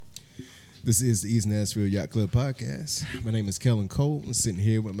This is the East Nashville Yacht Club podcast. My name is Kellen Cole. I'm sitting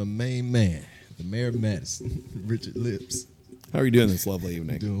here with my main man, the mayor of Madison, Richard Lips. How are you doing this lovely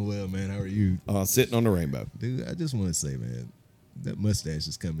evening? Doing well, man. How are you? Sitting on the rainbow. Dude, I just want to say, man, that mustache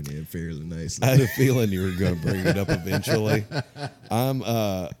is coming in fairly nicely. I had a feeling you were going to bring it up eventually.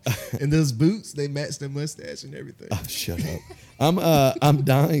 And those boots, they match the mustache and everything. Oh, shut up. I'm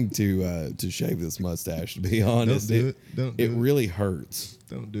dying to shave this mustache, to be honest. Don't do it it. really hurts.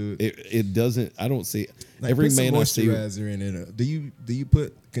 Don't do it. It doesn't. I don't see Like, every put some man I see. moisturizer in it. Do you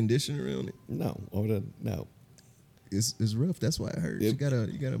put conditioner on it? No, no. It's rough. That's why it hurts. You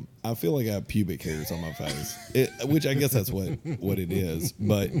gotta. I feel like I have pubic hairs on my face, which I guess that's what it is.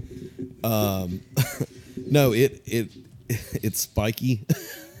 But no, it's spiky.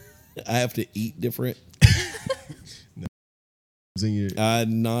 I have to eat different.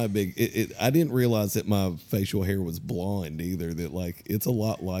 I'm not big. I didn't realize that my facial hair was blonde either. That like it's a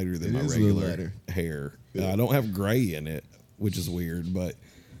lot lighter than my regular hair. I don't have gray in it, which is weird, but.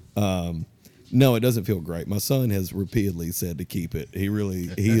 No, it doesn't feel great. My son has repeatedly said to keep it. He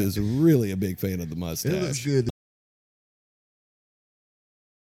is really a big fan of the mustache. It looks good.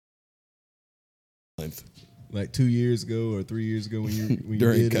 Like 2 years ago or 3 years ago when you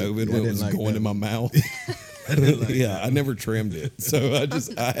during did COVID when it was like going in my mouth. I never trimmed it, so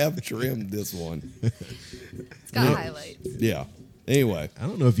I have trimmed this one. It's got highlights. Yeah. Anyway, I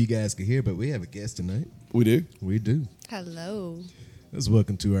don't know if you guys can hear, but we have a guest tonight. We do. We do. Hello. Let's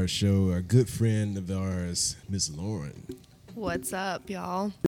welcome to our show our good friend of ours, Miss Lauren. What's up,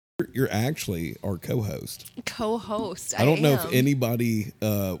 y'all? You're actually our co-host. Co-host. I don't know if anybody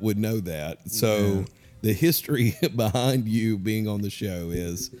would know that. So the history behind you being on the show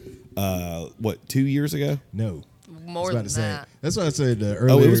is, 2 years ago? No. More than that. That's why I said earlier.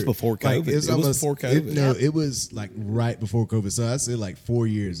 Oh, it was before COVID. Like, it was before COVID. It was like right before COVID. So I said like 4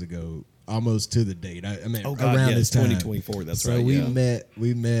 years ago. Almost to the date. I mean, around this time, 2024. That's right. So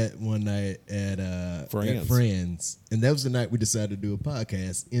we met one night at Friends, and that was the night we decided to do a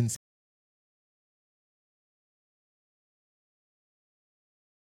podcast.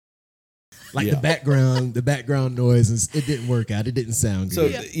 The background noise, it didn't work out. It didn't sound good.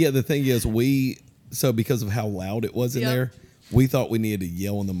 So the thing is, because of how loud it was in there, we thought we needed to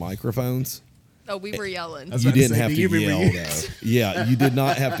yell in the microphones. Oh, we were yelling. You didn't have to yell, though. Yeah, you did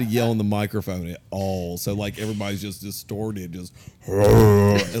not have to yell in the microphone at all. So, like, everybody's just distorted, just,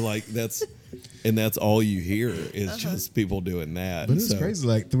 and like, that's all you hear is just people doing that. But it's crazy.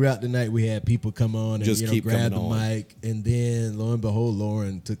 Like, throughout the night, we had people come on and just keep grab the mic. And then, lo and behold,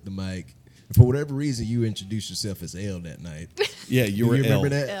 Lauren took the mic. And for whatever reason, you introduced yourself as L that night. Yeah, you were remember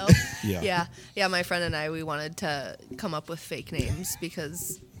L. that? L. Yeah. My friend and I, we wanted to come up with fake names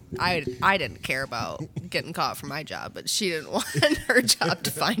because I didn't care about getting caught for my job, but she didn't want her job to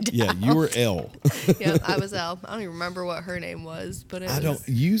find out. Yeah, you were L. Yeah, I was L. I don't even remember what her name was, but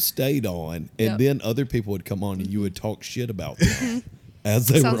You stayed on, and then other people would come on, and you would talk shit about them as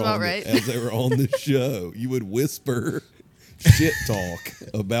they were on the show. You would whisper shit talk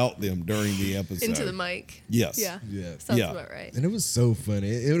about them during the episode into the mic. Yes. Yeah. Sounds about right. And it was so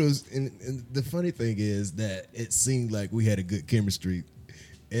funny. It was, and the funny thing is that it seemed like we had a good chemistry.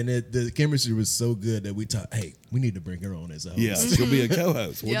 And the chemistry was so good that we thought, hey, we need to bring her on as a host. Yeah, she'll be a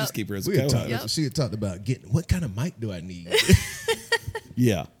co-host. We'll just keep her as a co-host. She had talked about what kind of mic do I need?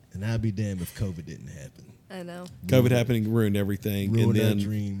 Yeah. And I'd be damned if COVID didn't happen. I know. COVID happening ruined everything. Ruined our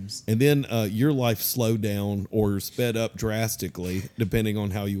dreams. And then your life slowed down or sped up drastically, depending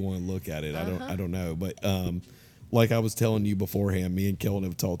on how you want to look at it. I don't know. But like I was telling you beforehand, me and Kellen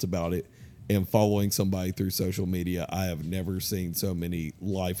have talked about it. And following somebody through social media, I have never seen so many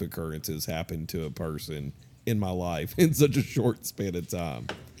life occurrences happen to a person in my life in such a short span of time.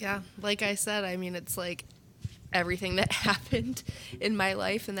 Yeah, like I said, I mean, it's like everything that happened in my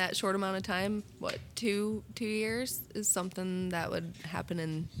life in that short amount of time, 2 years, is something that would happen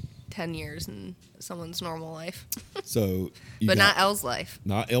in 10 years in someone's normal life. So, not Elle's life.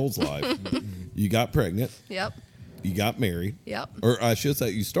 Not Elle's life. You got pregnant. Yep. You got married. Yep. Or I should say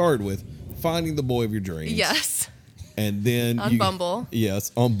you started with finding the boy of your dreams. Yes. And then on Bumble.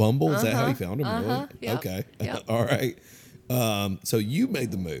 Yes, on Bumble. Is that how you found him? Really? Yep. Okay. Yep. All right. So you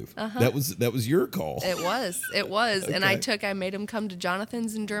made the move. That was your call. It was. Okay. And I made him come to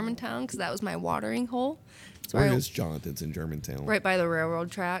Jonathan's in Germantown because that was my watering hole. Where is Jonathan's in Germantown? Right by the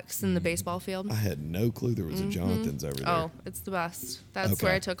railroad tracks in the baseball field. I had no clue there was a Jonathan's over there. Oh, it's the best. That's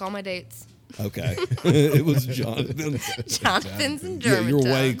where I took all my dates. Okay. It was Jonathan. Jonathan's in Yeah, Germantown.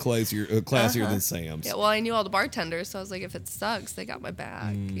 you're way classier than Sam's. Yeah, well, I knew all the bartenders, so I was like, if it sucks, they got my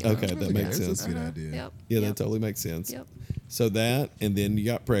back. you know? Okay, that makes sense. That's a good idea. Yep. Yeah, yep. that totally makes sense. Yep. So that, and then you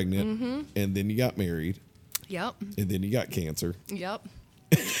got pregnant, and then you got married, Yep. and then you got cancer. Yep.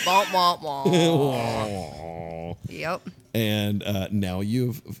 Womp, womp, womp. Aw. Yep. And now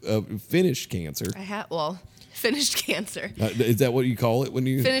you've finished cancer. I had, finished cancer. Is that what you call it when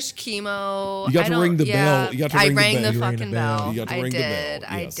you Finished chemo. You got to ring the yeah, bell. You got to I ring the rang bell. the You rang the fucking bell. bell. You got to I ring the did. bell,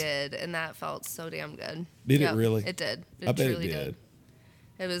 I yes. did. And that felt so damn good. Did it Yep, really? It did. It I bet it truly did.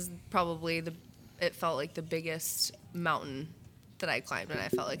 It was probably it felt like the biggest mountain that I climbed, and I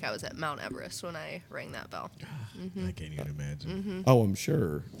felt like I was at Mount Everest when I rang that bell. I can't even imagine. Oh, I'm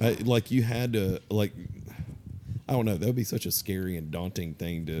sure. Like you had to I don't know. That would be such a scary and daunting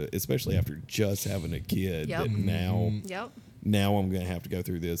thing to, especially after just having a kid. Yep. That now Yep. I'm going to have to go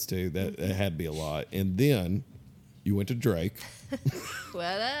through this too. That had to be a lot. And then you went to Drake. What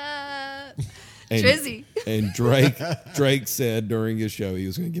up? And, Trizzy. And Drake said during his show he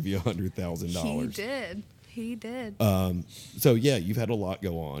was going to give you $100,000. He did. So yeah, you've had a lot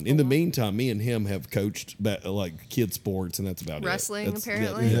go on. In the meantime, me and him have coached like kid sports, and that's about Wrestling, it.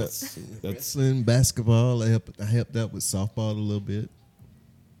 apparently. That's Wrestling, basketball. I helped out with softball a little bit.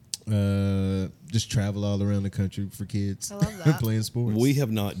 Just travel all around the country for kids. I love that. Playing sports. we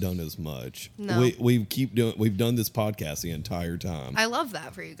have not done as much. No. We've done this podcast the entire time. I love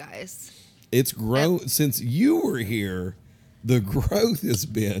that for you guys. It's grown since you were here. The growth has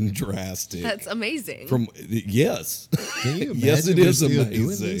been drastic. That's amazing. Yes. Can you imagine Yes, it we're is still doing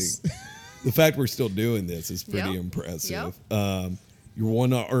amazing. this? The fact we're still doing this is pretty Yep. impressive. Yep. You're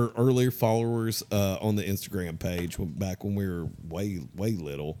one of our earlier followers on the Instagram page back when we were way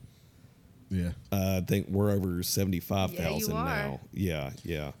little. Yeah, I think we're over 75,000 Yeah, you are. now.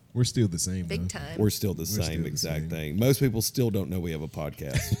 Yeah. we're still the same. Big though. time. We're still the still same the exact same. thing. Most people still don't know we have a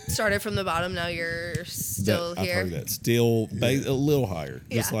podcast. Started from the bottom. Now you're still I've here. heard that. Still a little higher.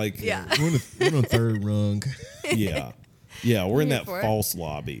 Just Yeah, like, yeah. We're on third rung. yeah. Yeah, we're in here that for it. false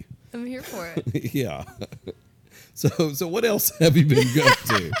lobby. I'm here for it. Yeah. So what else have you been up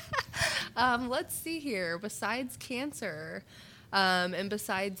to? Let's see here. Besides cancer, and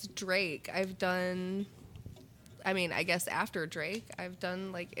besides Drake, I've done. I mean, I guess after Drake, I've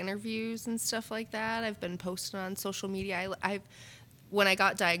done like interviews and stuff like that. I've been posting on social media. When I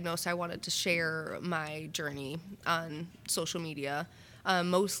got diagnosed, I wanted to share my journey on social media.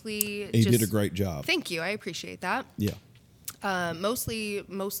 Mostly, And you did a great job. Thank you. I appreciate that. Yeah. Mostly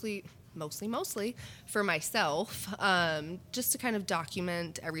for myself, just to kind of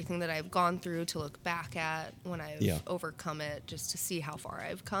document everything that I've gone through, to look back at when I've overcome it, just to see how far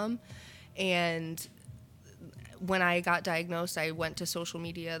I've come. And when I got diagnosed, I went to social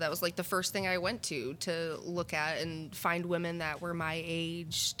media. That was like the first thing I went to look at and find women that were my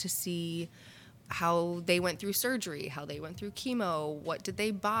age, to see how they went through surgery, how they went through chemo, what did they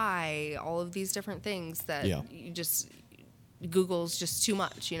buy, all of these different things that you just, Google's just too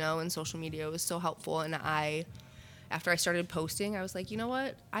much, and social media was so helpful. And after I started posting, I was like, you know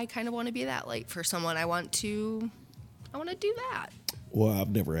what? I kind of want to be that light for someone. I want to do that. Well, I've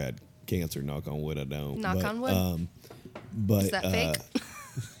never had cancer, knock on wood, I don't. Knock on wood. But Is that fake?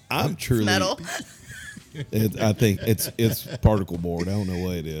 I'm truly Metal. I think it's particle board. I don't know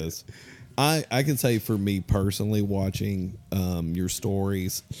what it is. I can say for me personally, watching your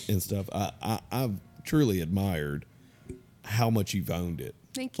stories and stuff, I've truly admired how much you've owned it.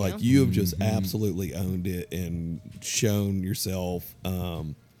 Thank you. Like you have just absolutely owned it and shown yourself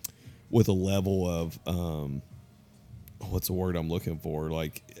with a level of what's the word I'm looking for?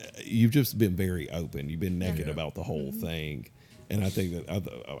 Like you've just been very open. You've been naked about the whole thing. And I think that,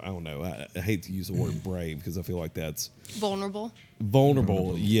 I don't know, I hate to use the word brave because I feel like that's Vulnerable.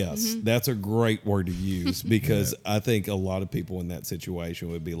 Yes, that's a great word to use because I think a lot of people in that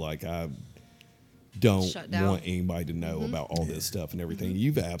situation would be like, I don't Shut down. want anybody to know about all this stuff and everything.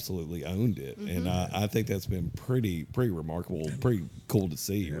 You've absolutely owned it. And I think that's been pretty remarkable, pretty cool to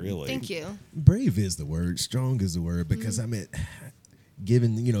see, really. Thank you. Brave is the word. Strong is the word. Because I mean,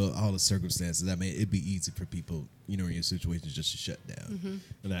 given all the circumstances, I mean, it'd be easy for people, in your situation, just to shut down.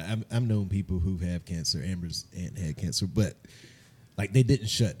 And I've known people who have cancer. Amber's aunt had cancer, but like they didn't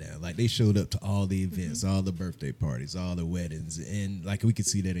shut down. Like they showed up to all the events, all the birthday parties, all the weddings, and like we could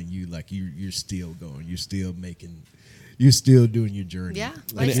see that in you. Like you're still going. You're still making. You're still doing your journey. Yeah,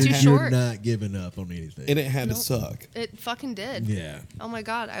 like life's too you're short. not giving up on anything. And it had to suck. It fucking did. Yeah. Oh my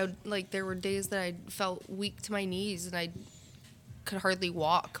God. There were days that I felt weak to my knees and I could hardly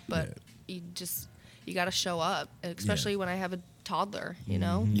walk, but you got to show up, especially when I have a toddler,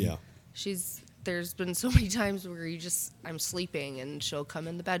 Yeah. there's been so many times where I'm sleeping and she'll come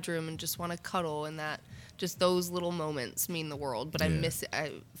in the bedroom and just want to cuddle, and just those little moments mean the world. But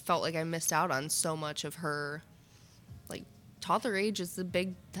I felt like I missed out on so much of her. Like, toddler age is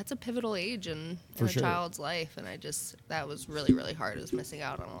that's a pivotal age in a child's life, and that was really, really hard. I was missing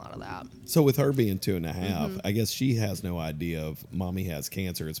out on a lot of that. So with her being 2.5, I guess she has no idea of mommy has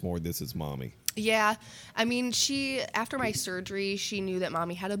cancer. It's more, this is mommy. Yeah. I mean, after my surgery, she knew that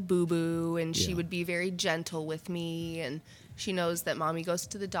mommy had a boo-boo, and she would be very gentle with me, and she knows that mommy goes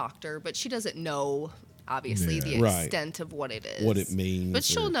to the doctor, but she doesn't know, obviously, the extent of what it is. What it means. But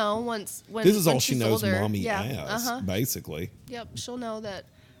she'll know when this is all she she's knows older. mommy has, basically. Yep. She'll know that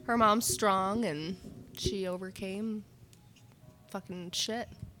her mom's strong, and she overcame fucking shit.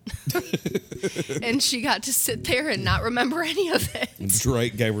 And she got to sit there and not remember any of it.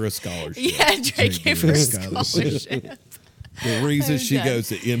 Drake gave her a scholarship. Yeah, Drake gave her a scholarship. The reason she goes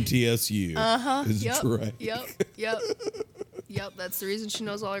to MTSU is Drake. Yep. That's the reason she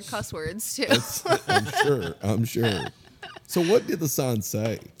knows all her cuss words too. I'm sure. So what did the sign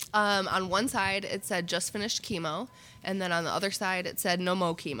say? On one side it said just finished chemo, and then on the other side it said no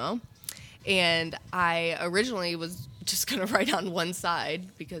mo chemo. And I originally was just going to write on one side,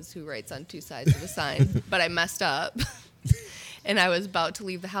 because who writes on two sides of a sign? But I messed up. And I was about to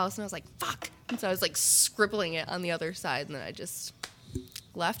leave the house, and I was like, fuck. And so I was like scribbling it on the other side, and then I just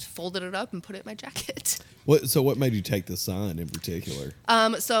left, folded it up, and put it in my jacket. So what made you take the sign in particular?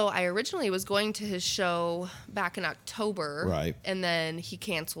 So I originally was going to his show back in October. Right. And then he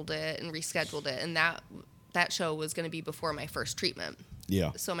canceled it and rescheduled it. And that show was going to be before my first treatment.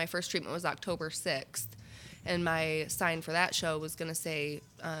 Yeah. So my first treatment was October 6th, and my sign for that show was going to say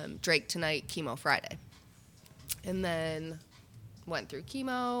Drake tonight, chemo Friday. And then went through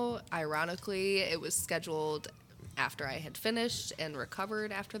chemo. Ironically, it was scheduled after I had finished and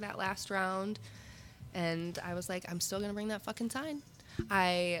recovered after that last round. And I was like, I'm still going to bring that fucking sign.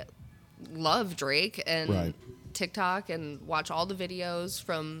 I love Drake and TikTok and watch all the videos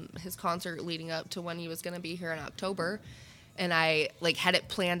from his concert leading up to when he was going to be here in October. And I had it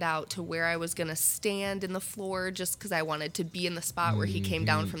planned out to where I was going to stand in the floor, just because I wanted to be in the spot where he came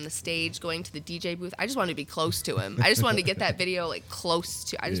down from the stage going to the DJ booth. I just wanted to be close to him. I just wanted to get that video close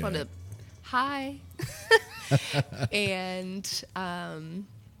to. I just wanted to, hi. And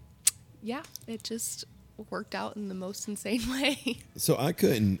it just worked out in the most insane way. So I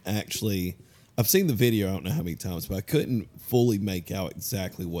couldn't actually. I've seen the video, I don't know how many times, but I couldn't fully make out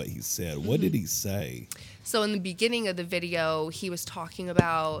exactly what he said. What did he say? So in the beginning of the video, he was talking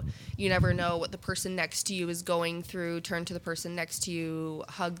about, you never know what the person next to you is going through. Turn to the person next to you,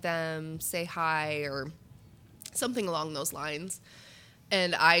 hug them, say hi, or something along those lines.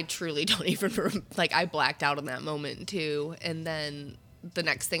 And I truly don't even, I blacked out in that moment too. And then the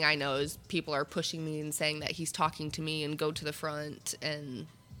next thing I know is people are pushing me and saying that he's talking to me and go to the front, and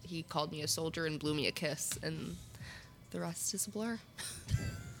he called me a soldier and blew me a kiss, and the rest is a blur.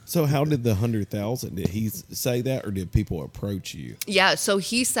 So how did the 100,000? Did he say that, or did people approach you? Yeah, so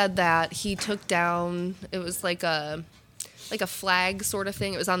he said that he took down. It was like a flag sort of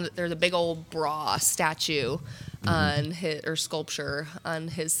thing. It was there's a big old bra statue on his, or sculpture on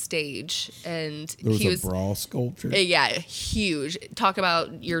his stage, and there was a bra sculpture. Yeah, huge. Talk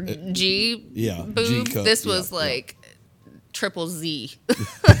about your G boob. G-cup, this was triple Z.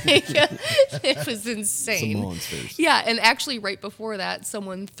 It was insane. Some monsters. Yeah, and actually right before that,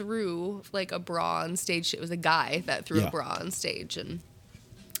 someone threw a bra on stage. It was a guy that threw a bra on stage. And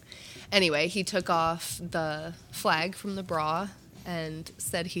anyway, he took off the flag from the bra and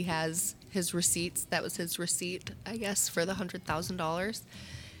said he has his receipts. That was his receipt, I guess, for the $100,000.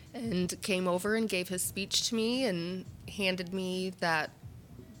 And came over and gave his speech to me and handed me that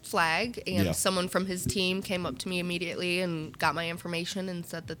flag, and someone from his team came up to me immediately and got my information and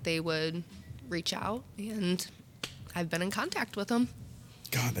said that they would reach out, and I've been in contact with them.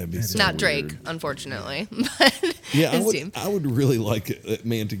 God, that'd be so not weird. Drake, unfortunately, but his team. I would really like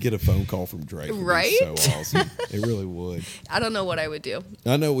to get a phone call from Drake. Right? So awesome. It really would. I don't know what I would do.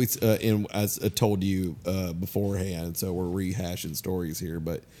 I know as I told you beforehand, so we're rehashing stories here,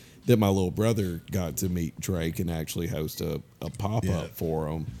 but that my little brother got to meet Drake and actually host a pop-up for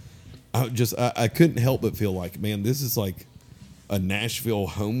him. I couldn't help but feel like, man, this is like a Nashville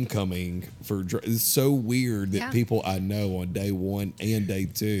homecoming for Drake. It's so weird that people I know on day one and day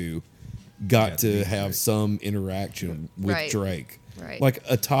two got to have some interaction with Drake. Right. Like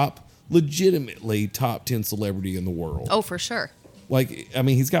legitimately top 10 celebrity in the world. Oh, for sure.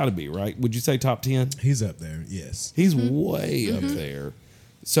 He's got to be, right? Would you say top 10? He's up there, yes. He's way up there.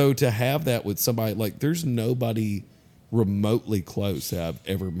 So to have that with somebody, there's nobody remotely close that I've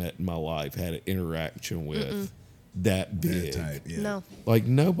ever met in my life had an interaction with that big. That type, yeah. No. Like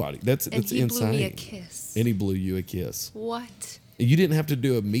nobody. That's And he insane. blew me a kiss. And he blew you a kiss. What? You didn't have to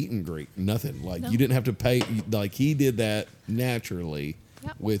do a meet and greet, nothing. Like No. you didn't have to pay. Like he did that naturally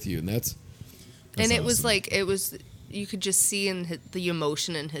Yep. with you, and that's And it was awesome. like, you could just see in the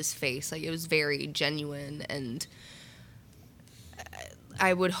emotion in his face. Like, it was very genuine. And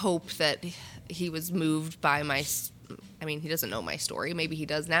I would hope that he was moved by I mean, he doesn't know my story. Maybe he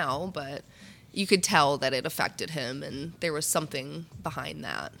does now, but you could tell that it affected him. And there was something behind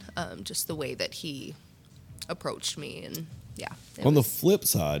that. Just the way that he approached me. And yeah. on the flip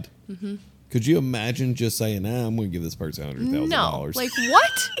side. Could you imagine just saying, I'm going to give this person $100,000? No, like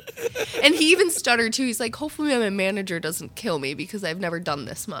what? And he even stuttered too. He's like, hopefully my manager doesn't kill me because I've never done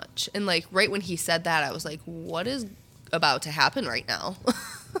this much. And like right when he said that, I was like, what is about to happen right now?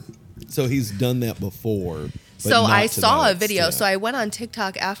 So he's done that before. But So not I to saw that a video. extent. So I went on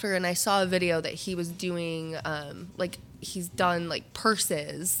TikTok after and I saw a video that he was doing, like he's done like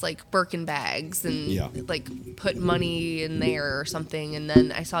purses, like Birkin bags, and Yeah. like put money in there or something. And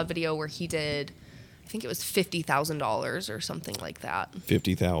then I saw a video where he did, I think it was $50,000 or something like that.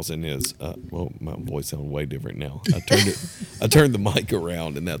 50,000 is well, my voice sounds way different now. I turned the mic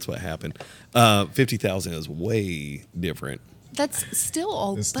around and that's what happened. 50,000 is way different. That's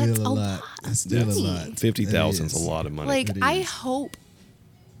still It's that's still a a lot. It's still a money. lot. 50,000 is It a lot of money. Like It I is. hope,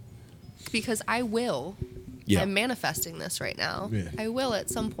 because I will. Yeah. I'm manifesting this right now. Yeah. I will at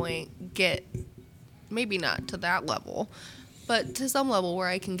some point get, maybe not to that level, but to some level where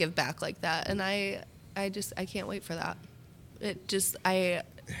I can give back like that. And I can't wait for that. Just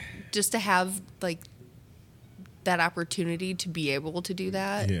to have like that opportunity to be able to do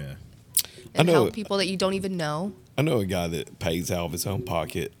that Yeah. and I know- help people that you don't even know. I know a guy that pays out of his own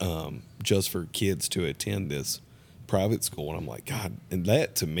pocket just for kids to attend this private school. And I'm like, God, and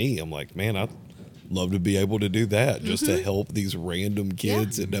that to me, I'm like, man, I'd love to be able to do that just to help these random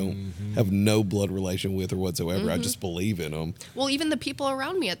kids that don't have no blood relation with or whatsoever. I just believe in them. Well, even the people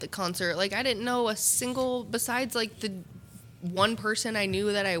around me at the concert, like I didn't know a single, besides like the one person I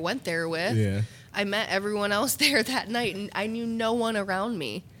knew that I went there with. Yeah. I met everyone else there that night, and I knew no one around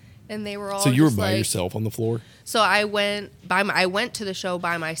me, and they were all. So you were just by like- yourself on the floor? So I went I went to the show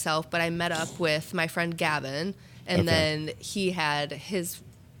by myself, but I met up with my friend Gavin, and Okay. then he had his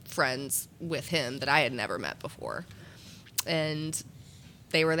friends with him that I had never met before, and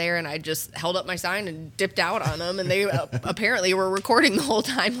they were there, and I just held up my sign and dipped out on them, and they apparently were recording the whole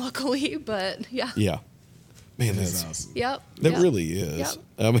time, luckily. But yeah, Yeah. Man, That's that's awesome. yep, that yep. really is. Yep.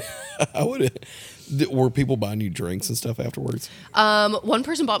 I mean, I would. Were people buying you drinks and stuff afterwards? One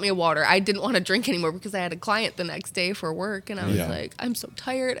person bought me a water. I didn't want to drink anymore because I had a client the next day for work, and I was Yeah. like, I'm so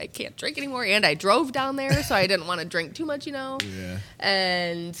tired, I can't drink anymore. And I drove down there, so I didn't want to drink too much, Yeah.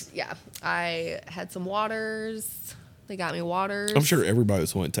 And yeah, I had some waters. They got me waters. I'm sure everybody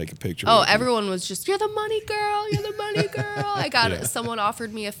was wanting to take a picture. Oh, with you. everyone was just, you're the money girl, you're the money girl. I got Yeah. someone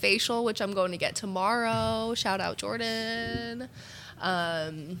offered me a facial, which I'm going to get tomorrow. Shout out Jordan.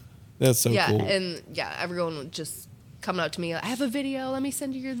 That's so Yeah, cool. and yeah, everyone would just come up to me. I have a video. Let me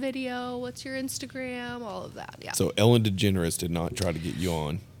send you your video. What's your Instagram? All of that. Yeah. So Ellen DeGeneres did not try to get you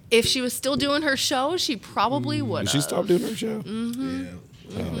on. If she was still doing her show, she probably would. Did she stop doing her show?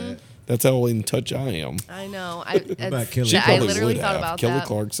 Yeah. That's how in touch I am. I know. about Kelly? She I probably literally would thought have. about Kelly that.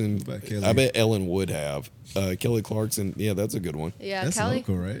 Clarkson. What about Kelly? I bet Ellen would have. Kelly Clarkson. Yeah, that's a good one. Yeah, That's Kelly.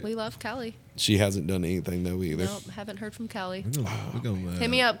 local, right? We love Kelly. She hasn't done anything though either. Nope, haven't heard from Kelly. We're gonna Hit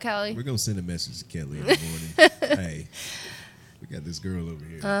me up, Kelly. We're gonna send a message to Kelly in the morning. Hey, we got this girl over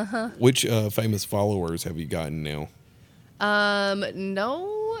here. Which famous followers have you gotten now?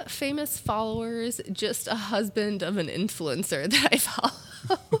 No famous followers, just a husband of an influencer that I follow.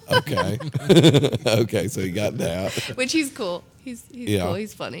 Okay. Okay, so you got that. Which he's cool. He's Yeah. cool.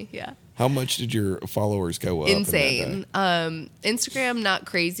 He's funny. Yeah. How much did your followers go up? in that Insane. day? Instagram, not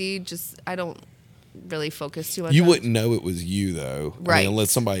crazy. Just I don't really focus too much. You on- wouldn't know it was you though. I mean, Right.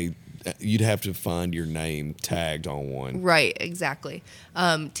 unless somebody, you'd have to find your name tagged on one. Right, exactly.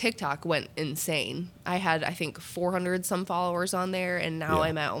 TikTok went insane. I had, I think, 400 some followers on there, and now Yeah.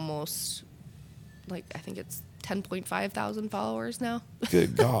 I'm at almost, like, I think it's 10.5 thousand followers now.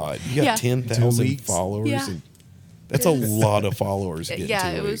 Good God, you got Yeah. 10,000 2 weeks? followers. Yeah. And that's a lot of followers. to get in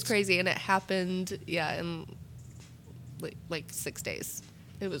Yeah, 2 it was weeks. crazy, and it happened, in like 6 days.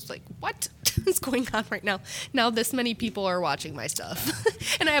 It was like, what? what is going on right now? Now this many people are watching my stuff.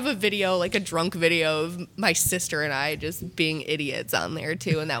 And I have a video, like a drunk video of my sister and I just being idiots on there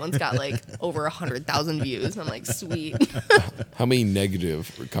too. And that one's got like over 100,000 views. I'm like, sweet. How many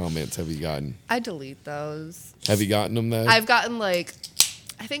negative comments have you gotten? I delete those. Have you gotten them though? I've gotten like,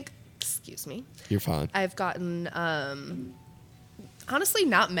 I think, excuse me. You're fine. I've gotten, honestly,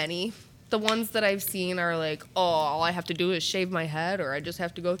 not many. The ones that I've seen are like, oh, all I have to do is shave my head, or I just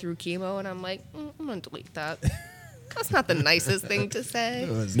have to go through chemo, and I'm like, I'm gonna delete that. That's not the nicest thing to say.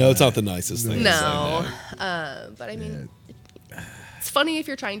 No, it's not the nicest thing. No, To say, no. But I mean, it's funny if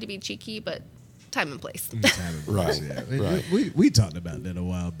you're trying to be cheeky, but time and place. Right. Yeah. Right. We talked about that a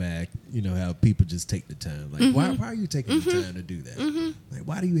while back. You know how people just take the time. Like, why are you taking the time to do that? Like,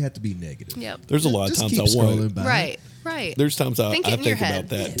 why do you have to be negative? Yep. There's a lot of Just times keep I want. scrolling by. Right. There's times I Think it in think your about head.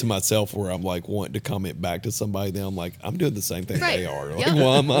 that to myself where I'm like wanting to comment back to somebody. Then I'm like, I'm doing the same thing Right. they are. Like, Yep.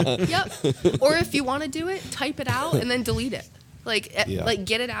 why am I? Yep. Or if you want to do it, type it out and then delete it. Like, Yeah. like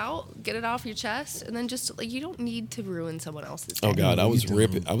get it out, get it off your chest, and then just like you don't need to ruin someone else's day. Oh God, I You was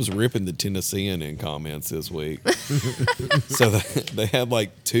don't. ripping the Tennessean in comments this week. So they had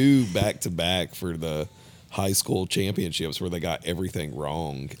like 2 back-to-back for the high school championships where they got everything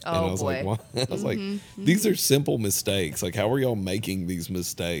wrong. And Oh, I was boy. like, why? I was like, these are simple mistakes. Like, how are y'all making these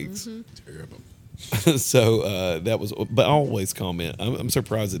mistakes? Terrible. So that was, but I always comment. I'm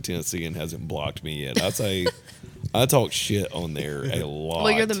surprised the Tennessean hasn't blocked me yet. I talk shit on there a lot.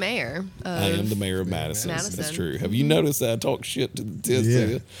 Well, you're the mayor. I am the mayor of Madison. That's Madison. true. Have you noticed that I talk shit to the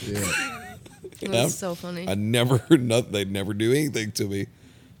Tennessean? Yeah. That's so funny. I never heard nothing. They'd never do anything to me.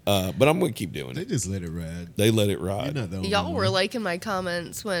 But I'm going to keep doing They it. just let it ride. They let it You're ride. not the only Y'all one. were liking my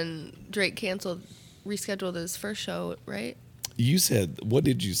comments when Drake rescheduled his first show, right? You said, what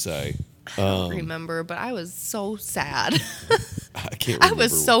did you say? I don't remember, but I was so sad. I can't I remember.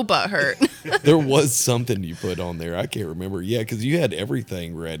 was so butthurt. There was something you put on there. I can't remember. Yeah, because you had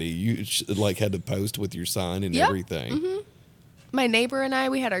everything ready. You like had to post with your sign and Yep. everything. My neighbor and I,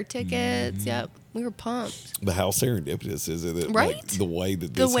 we had our tickets. Mm-hmm. Yep, we were pumped. But how serendipitous is it? That, Right? Like, the way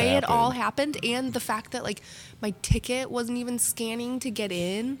that The this way it all happened. happened, and the fact that like my ticket wasn't even scanning to get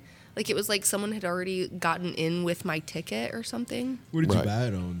in. Like it was like someone had already gotten in with my ticket or something. Where did Right. you buy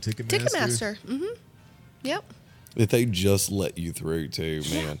it on? Ticketmaster? Ticketmaster. Mm-hmm. Yep. That they just let you through too,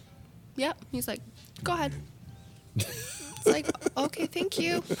 man. Yep. He's like, go ahead. It's like, okay, thank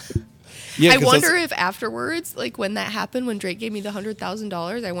you. Yeah, I 'cause wonder that's- if afterwards, like when that happened, when Drake gave me the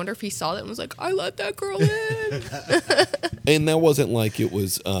 $100,000, I wonder if he saw that and was like, I let that girl in. And that wasn't like it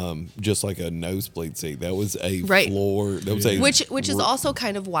was just like a nosebleed seat. That was a Right. floor. That was a Which is also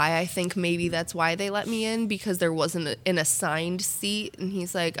kind of why I think maybe that's why they let me in, because there wasn't an assigned seat. And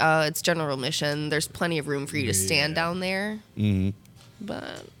he's like, it's general admission. There's plenty of room for you to stand down there. Mm-hmm.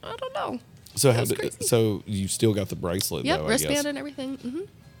 But I don't know. So was crazy. so you still got the bracelet Yep, though, I wristband guess. and everything. Mm-hmm.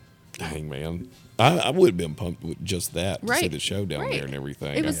 Dang man, I would have been pumped with just that to see Right. the show down Right. there and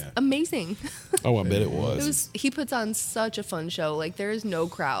everything. It was amazing. Oh, I bet it It was. was. He puts on such a fun show. Like there is no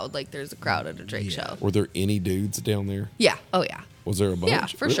crowd. Like there's a crowd at a Drake Yeah. show. Were there any dudes down there? Yeah. Oh yeah. Was there a bunch? Yeah,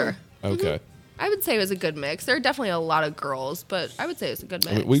 for Really? sure. Okay. I would say it was a good mix. There are definitely a lot of girls, but I would say it was a good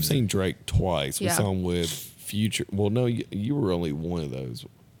I mix. mean, we've seen Drake twice. We Yeah. saw him with Future. Well, no, you were only one of those.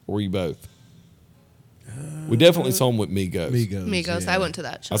 Or were you both? We definitely saw him with Migos. Migos. yeah. I went to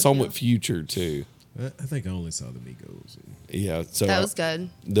that show. I saw him too. with Future too. I think I only saw the Migos. Yeah, so That was good.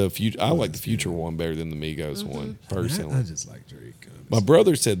 the future. I like the Future one better than the Migos one personally. I just like Drake. My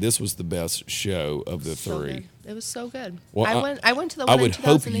brother said this was the best show of the So three. good. It was so good. Well, I went to the I one in would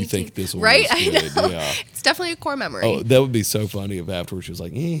hope you 2018. think this one right? was I good, know. yeah. It's definitely a core memory. Oh, that would be so funny if afterwards she was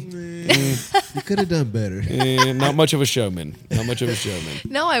like, You could have done better. not much of a showman. Not much of a showman.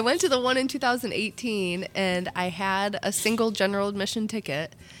 No, I went to the one in 2018 and I had a single general admission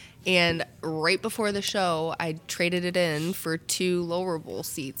ticket. And right before the show, I traded it in for 2 lower bowl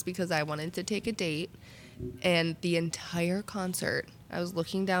seats because I wanted to take a date. And the entire concert, I was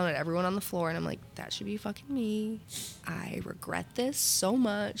looking down at everyone on the floor and I'm like, that should be fucking me. I regret this so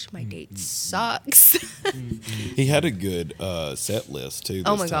much. My date sucks. He had a good set list too.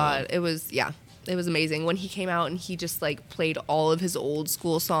 Oh this my time. God. It was amazing. When he came out and he just like played all of his old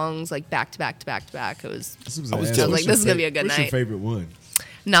school songs like back to back to back to back. It was I was asking, like, what's this is your gonna be a good what's night. your favorite one?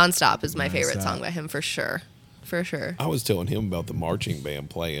 Nonstop is my favorite Nonstop. song by him for sure. For sure. I was telling him about the marching band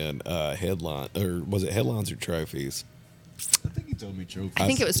playing headline, or was it headlines or trophies? I think he told me Trophy. I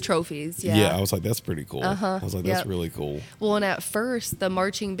think it was Trophies. Yeah. I was like, that's pretty cool. I was like, that's Yep. really cool. Well, and at first, the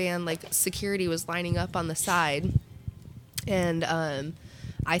marching band, like security was lining up on the side, and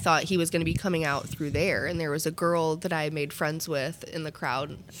I thought he was going to be coming out through there, and there was a girl that I made friends with in the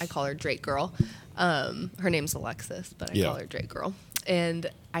crowd. I call her Drake Girl. Her name's Alexis, but I call her Drake Girl. And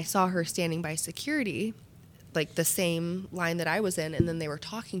I saw her standing by security, like the same line that I was in, and then they were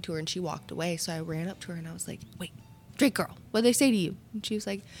talking to her, and she walked away. So I ran up to her, and I was like, wait, Drake Girl, what'd they say to you? And she was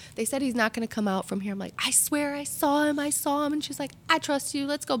like, they said he's not going to come out from here. I'm like, I swear I saw him. And she's like, I trust you.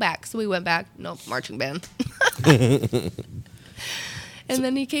 Let's go back. So we went back. Nope, marching band. And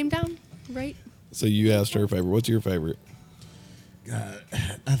then he came down, right? So you asked her favorite. What's your favorite?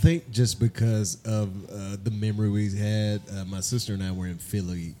 I think just because of the memory we had, my sister and I were in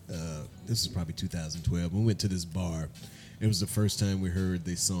Philly. This was probably 2012. We went to this bar. It was the first time we heard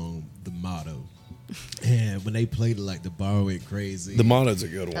the song "The Motto," and when they played it, like the bar went crazy. The Motto's a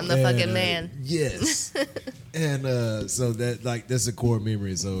good one. I'm the fucking man. Yes, and so that's a core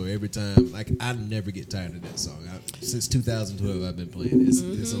memory. So every time, like, I never get tired of that song. Since 2012, I've been playing it.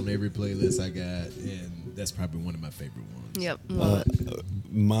 It's on every playlist I got, and that's probably one of my favorite ones. Yep. Love it.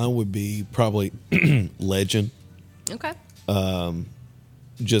 Mine would be probably Legend. Okay.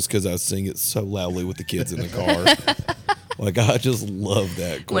 Just because I sing it so loudly with the kids in the car. Like, I just love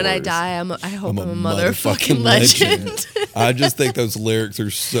that chorus. When I die, I hope I'm a motherfucking legend. I just think those lyrics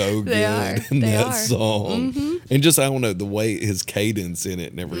are so good in that song. Mm-hmm. And just, I don't know, the way his cadence in it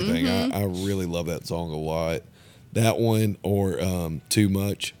and everything. Mm-hmm. I really love that song a lot. That one or Too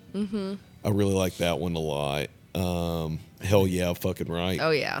Much. Mm-hmm. I really like that one a lot. Hell Yeah, Fucking Right. Oh,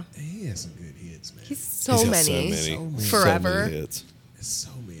 yeah. He has some good hits, man. He's so many. Forever. So many hits.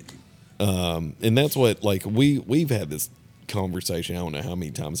 So many. And that's what, like, we've had this conversation, I don't know how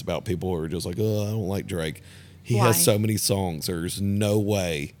many times, about people who are just like, oh, I don't like Drake. He has so many songs. There's no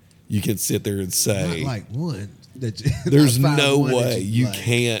way you can sit there and say, not like one. There's no way you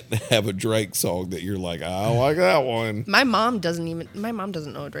can't have a Drake song that you're like, I don't like that one. My mom doesn't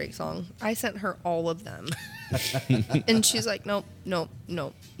know a Drake song. I sent her all of them. And she's like, nope.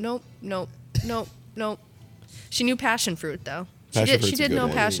 She knew Passion Fruit, though. She did know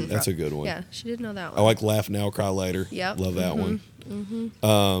Passion Fruit. That's a good one. Yeah, she did know that one. I like Laugh Now, Cry Later. Yep. Love that one.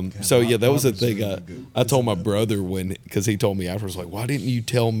 Mm-hmm. So yeah, that was the thing. I told my brother because he told me afterwards, like, why didn't you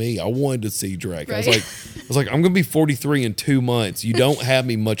tell me? I wanted to see Drake. Right. I was like, I'm gonna be 43 in 2 months. You don't have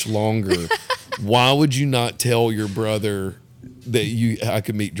me much longer. Why would you not tell your brother that I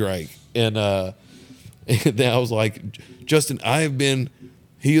could meet Drake? And then I was like, Justin,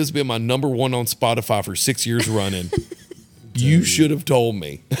 he has been my number one on Spotify for 6 years running. You should have told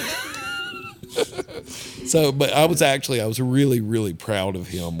me. So, but I was really, really proud of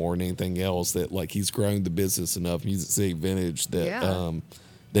him more than anything else, that like he's grown the business enough, Music City Vintage, that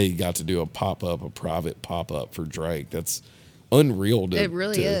they got to do a private pop-up for Drake. That's unreal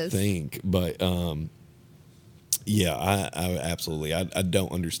to think. But yeah, I absolutely, I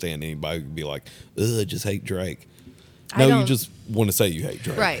don't understand anybody who could be like, ugh, just hate Drake. No, you just want to say you hate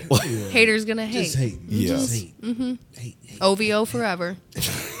Drake. Right. Haters gonna hate. Just hate. Yeah. Just hate. Mm-hmm. Hate. OVO forever.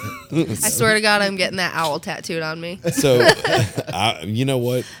 I swear to God, I'm getting that owl tattooed on me. So, you know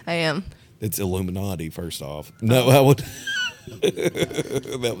what? I am. It's Illuminati, first off. No, I would.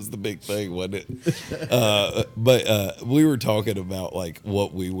 That was the big thing, wasn't it? But we were talking about like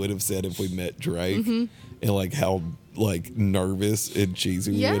what we would have said if we met Drake, and like how like nervous and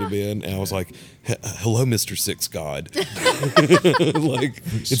cheesy we would have been. And I was like, hello, Mr. Six God. Like,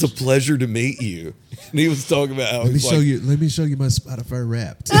 it's a pleasure to meet you. And he was talking about how let me show you my Spotify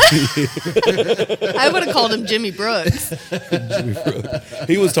Wrapped. I would have called him Jimmy Brooks.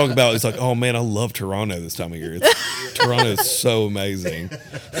 He was talking about, he's like, oh man, I love Toronto this time of year. Toronto is so amazing.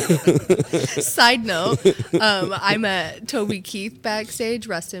 Side note, I met Toby Keith backstage.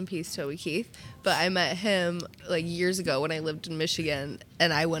 Rest in peace, Toby Keith. But I met him like years ago when I lived in Michigan,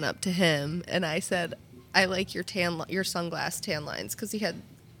 and I went up to him and I said, I like your sunglass tan lines, because he had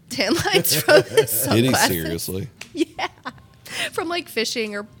tan lines from his sunglasses. Did he seriously? Yeah. From like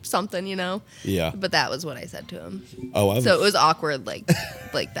fishing or something, you know? Yeah. But that was what I said to him. Oh, so it was awkward like that.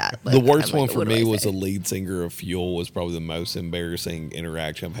 Like, the worst one like, for me was the lead singer of Fuel. Was probably the most embarrassing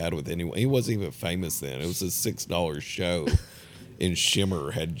interaction I've had with anyone. He wasn't even famous then. It was a $6 show. And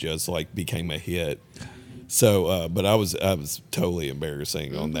Shimmer had just like became a hit. So, but I was totally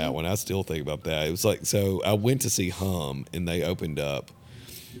embarrassing on that one. I still think about that. It was like, so I went to see Hum, and they opened up,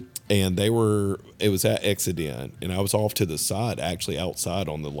 and it was at Exodent, and I was off to the side, actually outside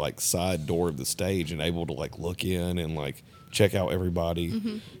on the like side door of the stage, and able to like look in and like check out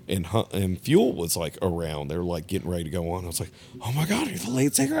everybody. And Fuel was like around. They were like getting ready to go on. I was like, oh my God, you're the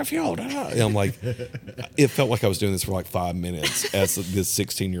lead singer of Fuel. And I'm like, it felt like I was doing this for like 5 minutes as this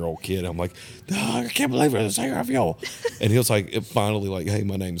 16-year-old kid. I'm like, oh, I can't believe you're the singer of Fuel. And he was like, finally like, hey,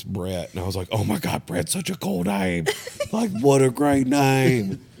 my name's Brett. And I was like, oh my God, Brett's such a cool name. Like, what a great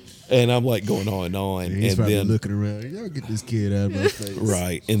name. And I'm like going on and on. And he's and probably then looking around. Y'all get this kid out of my face.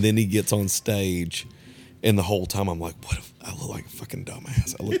 right. And then he gets on stage. And the whole time I'm like, what if I look like a fucking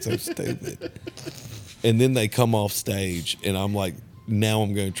dumbass. I look so stupid. And then they come off stage and I'm like, now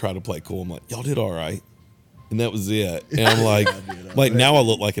I'm going to try to play cool. I'm like, y'all did all right. And that was it. And I'm like now I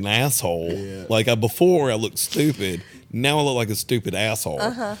look like an asshole. Yeah. Like before I looked stupid. Now I look like a stupid asshole.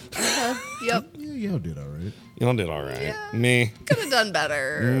 Yep. Yeah, y'all did all right. Y'all did all right. Yeah. Me. Could have done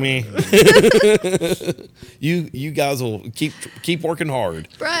better. Me. You guys will keep working hard.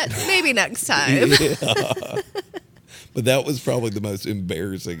 Brett, maybe next time. Yeah. But that was probably the most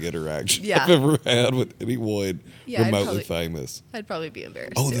embarrassing interaction Yeah. I've ever had with anyone Yeah, remotely famous. I'd probably be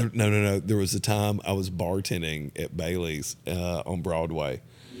embarrassed. Oh, too. no. There was a time I was bartending at Bailey's on Broadway.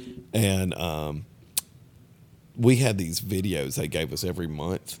 And we had these videos they gave us every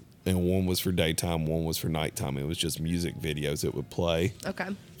month. And one was for daytime, one was for nighttime. It was just music videos that would play Okay.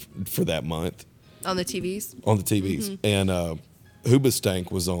 for that month. On the TVs? On the TVs. And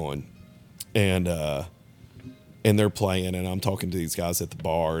Hoobastank was on. And they're playing, and I'm talking to these guys at the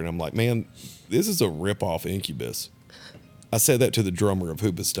bar, and I'm like, man, this is a rip-off Incubus. I said that to the drummer of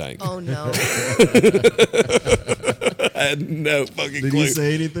Hoobastank. Oh, no. I had no fucking clue. Did he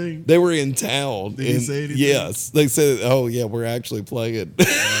say anything? They were in town. Did he say anything? Yes. They said, oh, yeah, we're actually playing.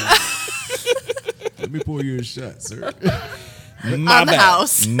 Let me pour you a shot, sir. My On the bad.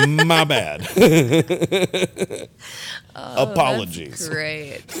 house. My bad. Apologies. That's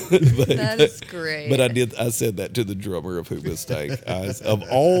great. That is great. But I said that to the drummer of Hoobastank. Of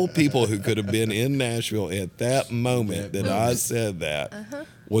all people who could have been in Nashville at that moment that I said that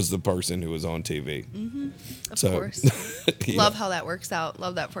was the person who was on TV. Of course. Yeah. Love how that works out.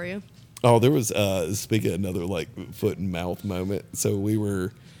 Love that for you. Oh, there was, speaking of another like foot and mouth moment. So we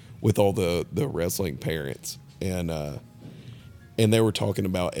were with all the wrestling parents and they were talking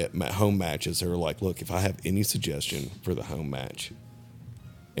about at home matches. They were like, look, if I have any suggestion for the home match,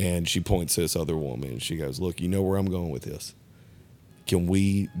 and she points to this other woman, and she goes, look, you know where I'm going with this. Can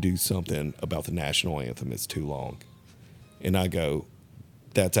we do something about the national anthem? It's too long. And I go,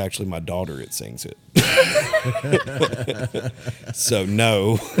 that's actually my daughter that sings it. So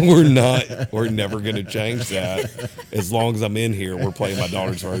no, we're not. We're never going to change that. As long as I'm in here, we're playing my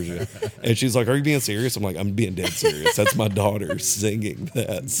daughter's version. And she's like, are you being serious? I'm like, I'm being dead serious. That's my daughter singing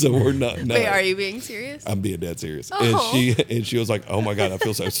that. So we're not. No. Wait, are you being serious? I'm being dead serious. Oh. And she was like, oh my God, I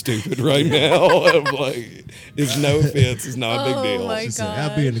feel so stupid right now. I'm like, it's no offense. It's not a big deal. My She said,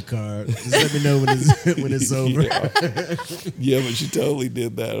 God. I'll be in the car. Just let me know when it's over. Yeah, but she totally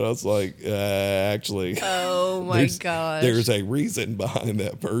did that. I was like, actually, Oh my gosh. there's a reason behind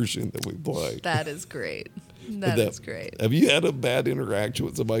that version that we play. That is great. That is great. Have you had a bad interaction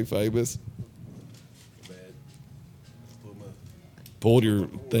with somebody famous? Pulled your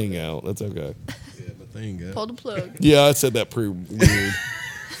thing out. That's okay. Yeah, my thing up. Pull the plug. Yeah, I said that pretty weird.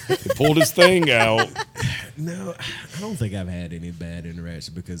 He pulled his thing out. No, I don't think I've had any bad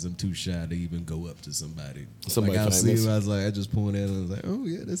interaction because I'm too shy to even go up to somebody. Somebody like I'll see famous. him, I just point at him and I was like, oh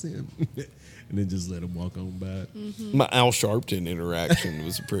yeah, that's him. And then just let him walk on by. My Al Sharpton interaction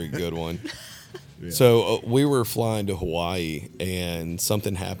was a pretty good one. Yeah. So we were flying to Hawaii, and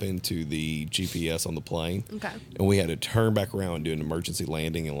something happened to the GPS on the plane. Okay. And we had to turn back around and do an emergency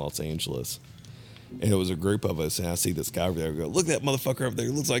landing in Los Angeles. And it was a group of us, and I see this guy over there. I go, look at that motherfucker up there.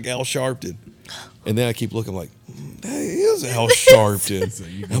 He looks like Al Sharpton. And then I keep looking, like, that is Al Sharpton. So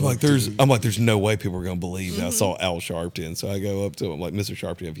you I'm go like, there's no way people are gonna believe that I saw Al Sharpton. So I go up to him, like, Mr.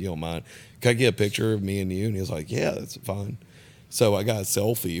 Sharpton, if you don't mind, can I get a picture of me and you? And he was like, yeah, that's fine. So I got a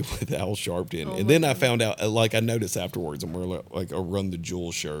selfie with Al Sharpton. Oh And then I found out, like, I noticed afterwards, I'm wearing like a Run the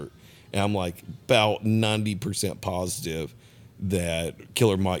Jewel shirt. And I'm like about 90% positive that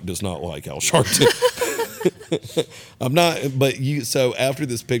Killer Mike does not like Al Sharpton. I'm not, but so after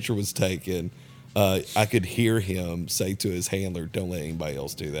this picture was taken, I could hear him say to his handler, don't let anybody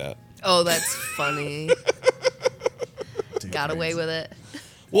else do that. Oh, that's funny. Got away with it.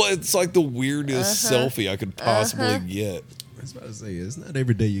 Well, it's like the weirdest selfie I could possibly get. I was about to say, it's not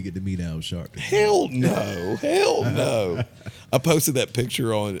every day you get to meet Al Sharpton. Hell no. Hell no. I posted that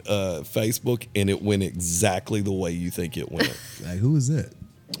picture on Facebook, and it went exactly the way you think it went. Like, who is that?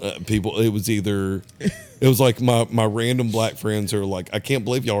 People, it was like my random black friends are like, I can't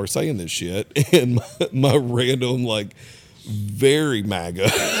believe y'all are saying this shit. And my random like very MAGA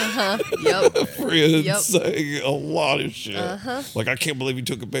Yep. friends Yep. saying a lot of shit. Like, I can't believe you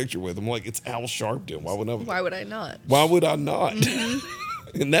took a picture with him. Like, it's Al Sharpton. Why would I? Why would I not? Why would I not?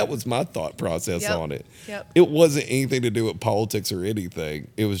 And that was my thought process Yep. on it. Yep. It wasn't anything to do with politics or anything.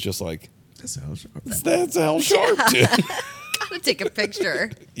 It was just like, That's how sharp. that's Al Sharpton. Gotta take a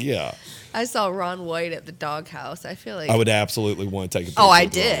picture. Yeah. I saw Ron White at the doghouse. I feel like. I would absolutely want to take a picture. Oh, I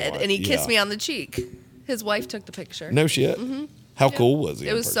with Ron did, White. and he kissed Yeah. me on the cheek. His wife took the picture. No shit. How cool was he?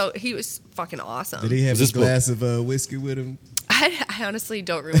 It in was person? he was fucking awesome. Did he have Was a this book- glass of whiskey with him? I honestly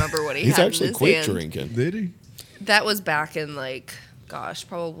don't remember what he He's had actually in his quit hand. drinking. Did he? That was back in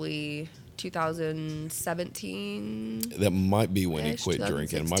probably 2017. That might be when he Ish, quit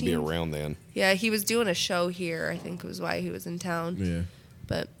drinking. It might be 2016. around then. Yeah, he was doing a show here. I think was why he was in town. Yeah.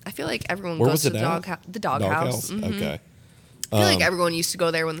 But I feel like everyone Where goes was to it the at? doghouse. Mhm. Okay. I feel like everyone used to go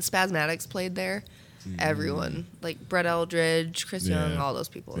there when the Spasmatics played there. Everyone, like Brett Eldridge, Chris Young, Yeah. all those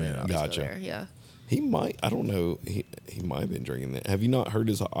people. Yeah. They'd always Gotcha. Go there. Yeah. He might. I don't know. He might have been drinking that. Have you not heard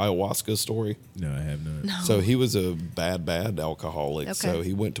his ayahuasca story? No, I have not. No. So he was a bad alcoholic. Okay. So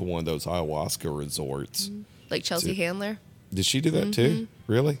he went to one of those ayahuasca resorts. Like Chelsea Handler. Did she do that too?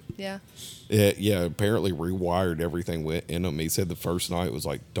 Really? Yeah. Yeah, apparently rewired everything in him. He said the first night was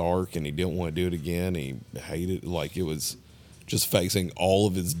like dark and he didn't want to do it again. He hated like it was just facing all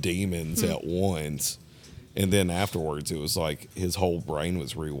of his demons at once. And then afterwards it was like his whole brain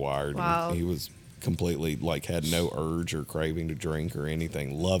was rewired. Wow. And he was completely like had no urge or craving to drink or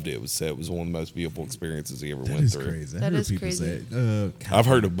anything. Loved it. It was one of the most beautiful experiences he ever That went is through. crazy. I That heard is people crazy. say it. I've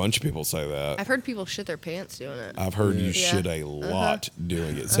heard a bunch of people say that. I've heard people shit their pants doing it. I've heard you Yeah. shit a lot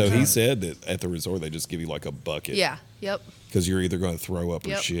doing it. So he said that at the resort they just give you like a bucket. Yeah. Yep. Because you're either going to throw up or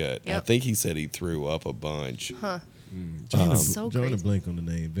Yep. shit. And I Yep. think he said he threw up a bunch. John, So John crazy. blank on the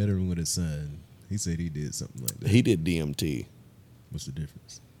name. Veteran with his son. He said he did something like that. He did DMT. What's the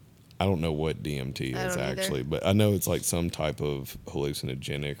difference? I don't know what DMT I is don't either. actually, but I know it's like some type of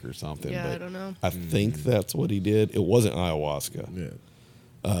hallucinogenic or something. Yeah, but I don't know. I think that's what he did. It wasn't ayahuasca,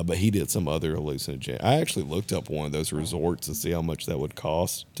 Yeah. but he did some other hallucinogen. I actually looked up one of those resorts to see how much that would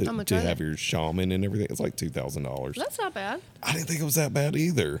cost How much to was have it? your shaman and everything. It's like $2,000. That's not bad. I didn't think it was that bad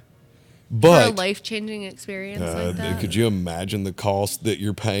either. For a But life-changing experience like that. could you imagine the cost that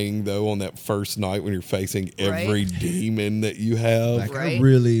you're paying though on that first night when you're facing every Right. demon that you have? Like I Right.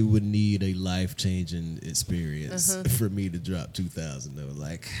 really would need a life changing experience Uh-huh. for me to drop 2,000 though.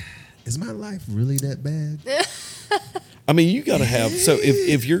 Like, is my life really that bad? I mean, you got to have. So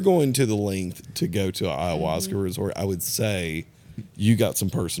if you're going to the length to go to an ayahuasca Mm-hmm. resort, I would say you got some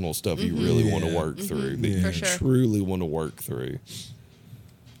personal stuff you really want to Yeah. work through that For you Mm-hmm. sure. truly want to work through.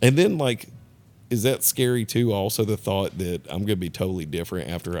 And then, like, is that scary too? Also, the thought that I'm going to be totally different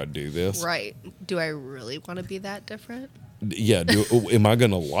after I do this. Right. Do I really want to be that different? Yeah. Am I going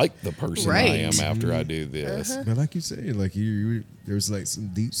to like the person I Right. am after I do this? Uh-huh. But like you said, like there's like some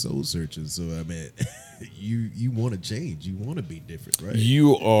deep soul searching. So I mean, you want to change. You want to be different, right?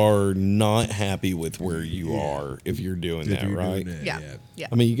 You are not happy with where you Yeah. are if you're doing If that, you're right? doing that, Yeah. Yeah.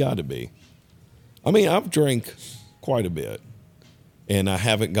 I mean, you got to be. I mean, I've drank quite a bit, and I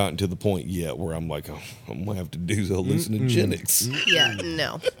haven't gotten to the point yet where I'm like, oh, I'm gonna have to do hallucinogenics. Yeah.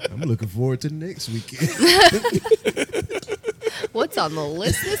 No. I'm looking forward to the next weekend. What's on the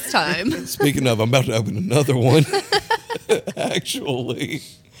list this time? Speaking of, I'm about to open another one, actually.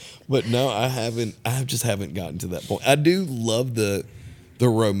 But no, I haven't. I just haven't gotten to that point. I do love the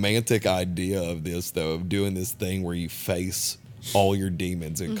romantic idea of this, though, of doing this thing where you face all your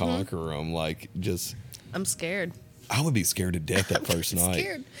demons and conquer them. Like, just I'm scared. I would be scared to death that first night.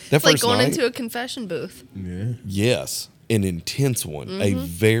 Scared. That It's like first going night, into a confession booth Yeah. yes, an intense one, a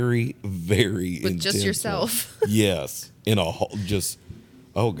very, very with intense just one. yourself. Yes, in a whole, just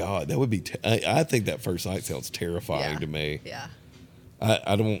oh god, that would be. I think that first night sounds terrifying Yeah. to me. Yeah.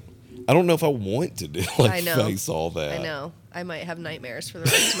 I don't know if I want to do like I know. face all that. I know. I might have nightmares for the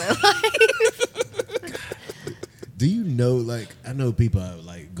rest of my life. Do you know? Like, I know people are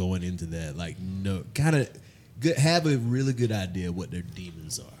like going into that. Like, no, kind of have a really good idea what their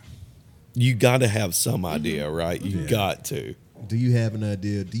demons are. You got to have some idea, right? You Yeah. got to. Do you have an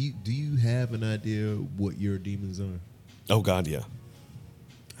idea? Do you have an idea what your demons are? Oh god, yeah.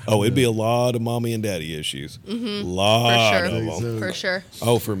 Oh, it'd be a lot of mommy and daddy issues. Lot For of sure. them. So- For sure.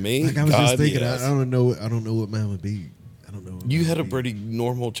 Oh, for me, Like I was God, just thinking, yes. I don't know. I don't know what mine would be. I don't know. what You mine had a would be. pretty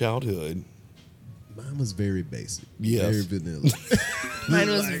normal childhood. Mine was very basic. Yes. Very vanilla. Mine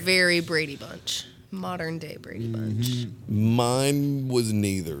was very Brady Bunch. Modern day Brady Bunch. Mine was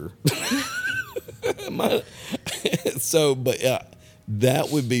neither. But yeah, that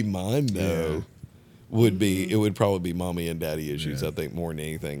would be mine though. would be, it would probably be mommy and daddy issues, I think, more than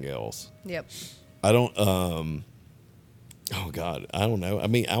anything else. Yep. I don't, oh God, I don't know. I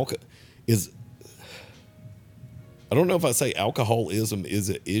mean, I don't know if I say alcoholism is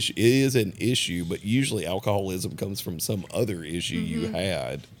an issue. It is an issue, but usually alcoholism comes from some other issue you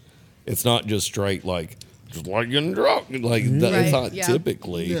had. It's not just straight like getting drunk. Like that's not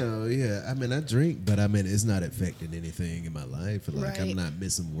typically. No, yeah. I mean, I drink, but I mean, it's not affecting anything in my life. Like I'm not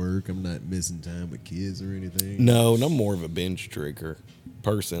missing work. I'm not missing time with kids or anything. No, and I'm more of a binge drinker,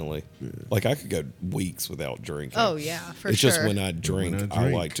 personally. Yeah. Like I could go weeks without drinking. Oh yeah, for sure. It's just when I drink, I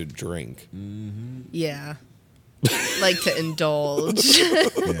like to drink. Mm-hmm. Yeah. Like to indulge. Yeah.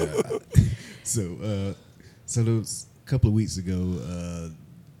 So those couple of weeks ago,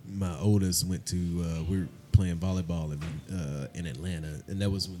 my oldest went to we were playing volleyball in Atlanta, and that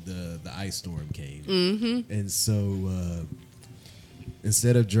was when the ice storm came. Mm-hmm. And so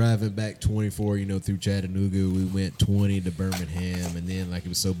instead of driving back 24, through Chattanooga, we went 20 to Birmingham, and then like it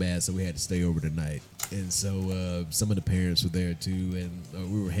was so bad, so we had to stay over the night. And so some of the parents were there too,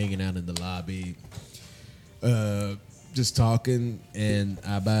 and we were hanging out in the lobby. Just talking, and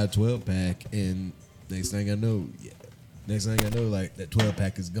I buy a 12-pack, and next thing I know, like that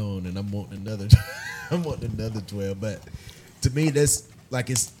 12-pack is gone, and I'm wanting another. I'm wanting another 12. But to me, that's like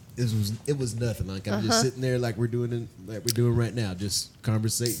it was nothing. Like I'm just sitting there, like we're doing right now, just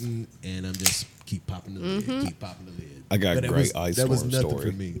conversating, and I'm just keep popping the lid. I got a great ice storm story. That was nothing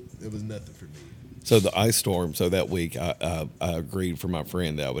for me. It was nothing for me. So the ice storm. So that week, I agreed for my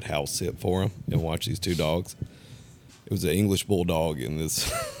friend that I would house sit for him and watch these two dogs. It was an English bulldog and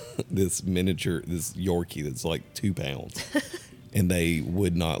this miniature, this Yorkie that's like 2 pounds, and they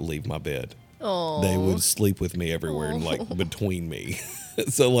would not leave my bed. Aww. They would sleep with me everywhere and like between me.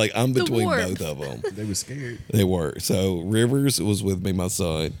 So like I'm between both of them. They were scared. They were. So Rivers was with me, my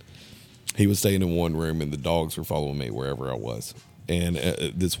son. He was staying in one room, and the dogs were following me wherever I was. And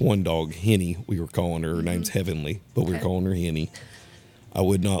this one dog, Henny, we were calling her. Her name's Heavenly, but we were calling her Henny.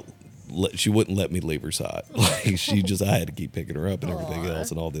 She wouldn't let me leave her side. Like I had to keep picking her up and everything else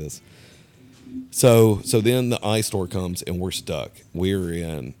and all this. So then the ice storm comes and we're stuck. We're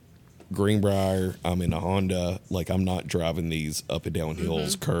in Greenbrier. I'm in a Honda. Like I'm not driving these up and down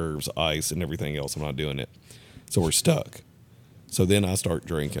hills, curves, ice, and everything else. I'm not doing it. So we're stuck. So then I start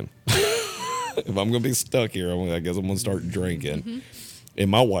drinking. If I'm going to be stuck here, I guess I'm going to start drinking. In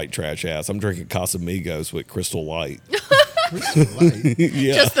my white trash ass, I'm drinking Casamigos with Crystal Light.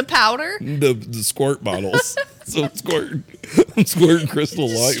 Yeah. Just the powder? The squirt bottles. So I'm squirting Crystal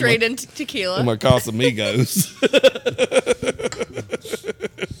Light. Straight into tequila. In my Casamigos.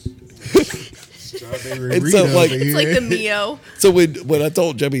 It's like the Mio. So when I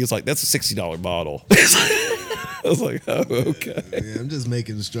told Jimmy, he's like, that's a $60 bottle. I was like, oh, okay. Yeah, I'm just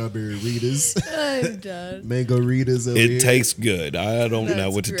making strawberry Ritas. I'm done. Mango Ritas over here. It tastes good. I don't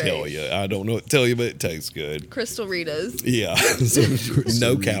know what to tell you. I don't know what to tell you, but it tastes good. Crystal Ritas. Yeah. So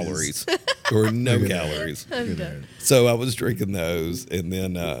no calories. Or no calories. I'm done. So I was drinking those, and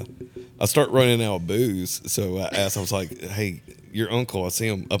then I start running out of booze. So I was like, hey, your uncle, I see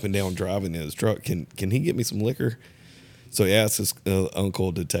him up and down driving in his truck. Can he get me some liquor? So he asked his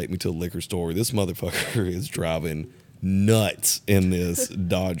uncle to take me to a liquor store. This motherfucker is driving nuts in this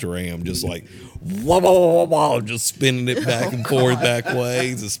Dodge Ram, just like, wah, wah, wah, wah, just spinning it back and forth, back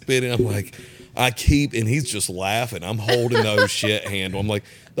ways, and spinning. I'm like, and he's just laughing. I'm holding those shit handle. I'm like,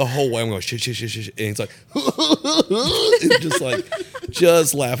 the whole way I'm going, shit. And he's like,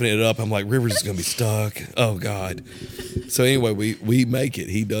 just laughing it up. I'm like, Rivers is going to be stuck. Oh, God. So anyway, we make it.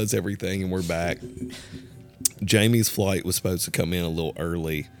 He does everything, and we're back. Jamie's flight was supposed to come in a little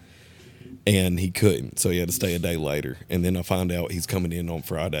early, and he couldn't, so he had to stay a day later. And then I find out he's coming in on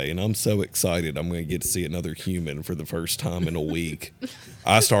Friday, and I'm so excited. I'm going to get to see another human for the first time in a week.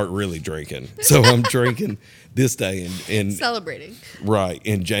 I start really drinking. So I'm drinking this day and celebrating. Right.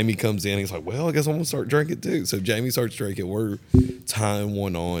 And Jamie comes in, he's like, well, I guess I'm going to start drinking too. So Jamie starts drinking. We're tying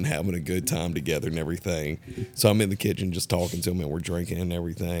one on, having a good time together and everything. So I'm in the kitchen just talking to him, and we're drinking and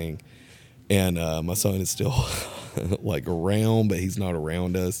everything. And my son is still like around, but he's not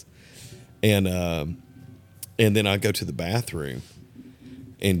around us. And then I go to the bathroom,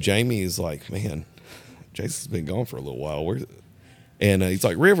 and Jamie is like, man, Jason's been gone for a little while. And he's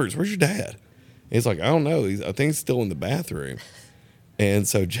like, Rivers, where's your dad? And he's like, I don't know. I think he's still in the bathroom. And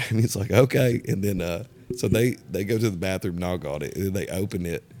so Jamie's like, okay. And then so they go to the bathroom, knock on it, and then they open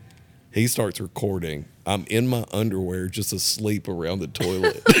it. He starts recording. I'm in my underwear, just asleep around the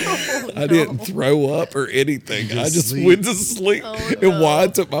toilet. I didn't throw up or anything. I just went to sleep. Oh, and why I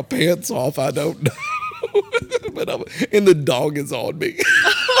took my pants off, I don't know. And the dog is on me.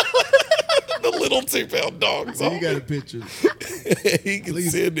 The little 2-pound dogs. So you got a picture. He can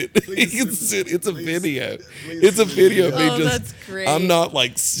Please- send it. He please can send send It's a please- video. please It's a send video of it. me Oh, just. that's great. I'm not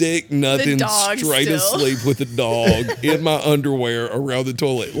like sick, nothing. dog Straight still. asleep with a dog in my underwear around the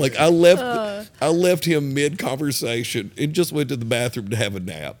toilet. Like I left him mid conversation and just went to the bathroom to have a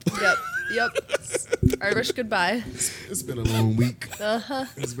nap. Yep. Irish goodbye. It's been a long week.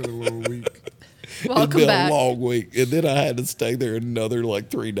 It's been a long week. It's Welcome been back. a long week, and then I had to stay there another like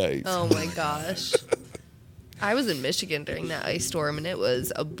 3 days. Oh my gosh. I was in Michigan during that ice storm, and it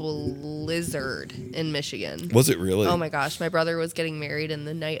was a blizzard in Michigan. Was it really? Oh my gosh. My brother was getting married, and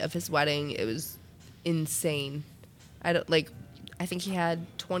the night of his wedding, it was insane. I think he had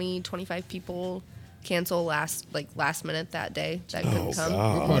 25 people cancel last minute that day that couldn't come.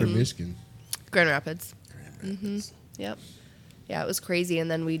 God. What part of Michigan? Grand Rapids. Yep. Yeah, it was crazy.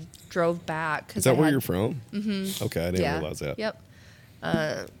 And then we drove back. Is that where you're from? Mm-hmm. Okay, I didn't realize that. Yep.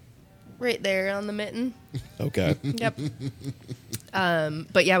 Right there on the mitten. Okay. Yep.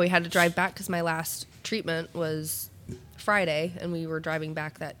 But yeah, we had to drive back because my last treatment was Friday, and we were driving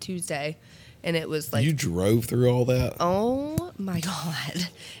back that Tuesday, and it was like You drove through all that? oh my god,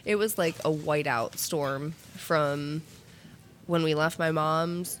 it was like a whiteout storm from when we left my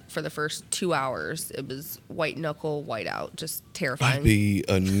mom's for the first 2 hours. It was white knuckle whiteout, just terrifying. I'd be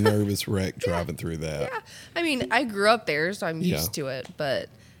a nervous wreck driving through that. Yeah, I mean, I grew up there, so I'm used Yeah. to it. But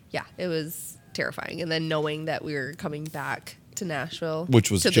yeah, it was terrifying. And then knowing that we were coming back to Nashville, Which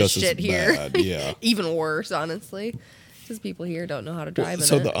was to just the shit as here, bad, yeah. even worse, honestly, because people here don't know how to drive.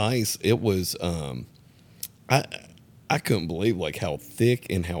 So in the it. ice, it was, I couldn't believe like how thick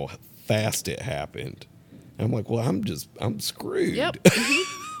and how fast it happened. And I'm like, well, I'm screwed. Yep.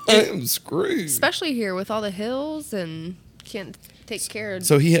 I am screwed. Especially here with all the hills and can't take care of.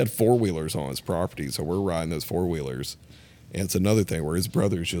 So he had 4-wheelers on his property, so we're riding those 4-wheelers. And it's another thing where his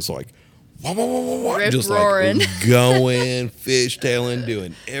brother's just like, wah, wah, wah, wah, wah, Rip just roaring. like going, fishtailing,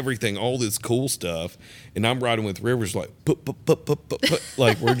 doing everything, all this cool stuff. And I'm riding with Rivers like, put,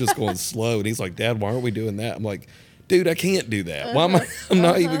 like we're just going slow. And he's like, Dad, why aren't we doing that? I'm like, dude, I can't do that. Why am I? I'm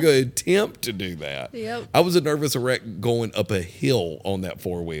not even going to attempt to do that. Yep. I was a nervous wreck going up a hill on that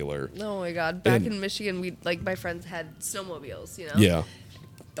 4-wheeler. Oh my god! Back And- in Michigan, we my friends had snowmobiles. You know. Yeah.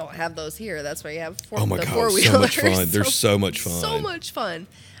 Don't have those here. That's why you have Oh my the God, four-wheelers. so much fun. They're so much fun. So much fun.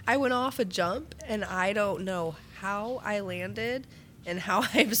 I went off a jump, and I don't know how I landed and how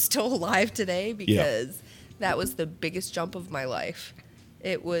I'm still alive today because that was the biggest jump of my life.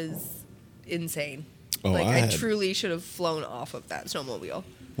 It was insane. Oh, like I I had- truly should have flown off of that snowmobile.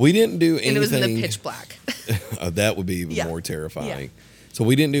 We didn't do anything. And it was in the pitch black. That would be even Yeah. more terrifying. Yeah. So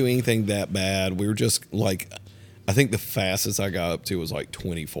we didn't do anything that bad. We were just like, I think the fastest I got up to was like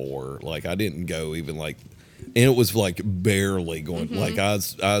 24. Like I didn't go even like, and it was like barely going. Like I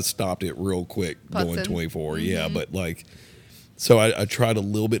stopped it real quick going Putzing. 24. Yeah, but like, so I tried a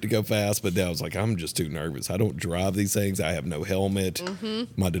little bit to go fast, but then I was like, I'm just too nervous. I don't drive these things. I have no helmet.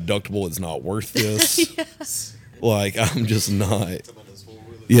 My deductible is not worth this. Like I'm just not.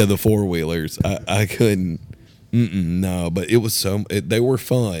 Yeah, the 4-wheelers. I couldn't. No, but it was they were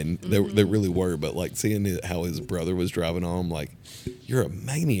fun. They really were. But like seeing how his brother was driving on, I'm like, you're a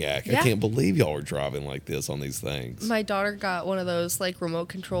maniac. I Yeah. can't believe y'all are driving like this on these things. My daughter got one of those like remote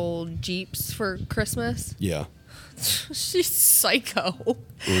controlled Jeeps for Christmas. Yeah, She's psycho.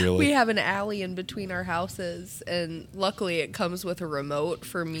 Really? We have an alley in between our houses, and luckily it comes with a remote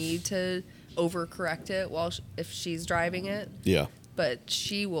for me to overcorrect it if she's driving it. yeah. But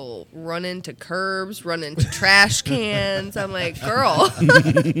she will run into curbs, run into trash cans. I'm like, girl,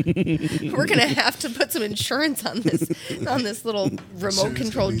 we're gonna have to put some insurance on this little remote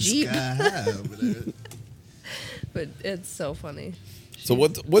controlled Jeep. But it's so funny. So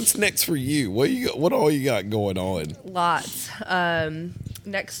what's next for you? What all you got going on? Lots.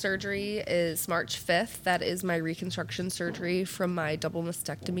 Next surgery is March 5th. That is my reconstruction surgery from my double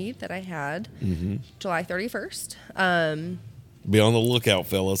mastectomy that I had July 31st. Be on the lookout,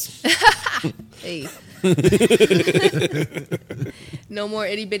 fellas. Hey. No more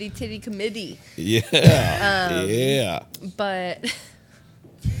itty bitty titty committee. Yeah, yeah. But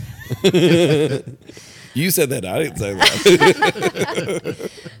You said that. I didn't say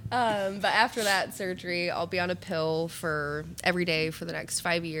that. but after that surgery, I'll be on a pill for every day for the next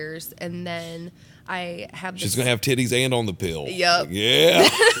 5 years, and then I have. She's gonna have titties and on the pill. Yep. Yeah.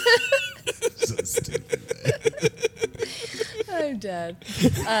 So stupid. I'm dead.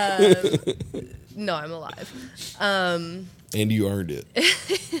 No, I'm alive. And you earned it.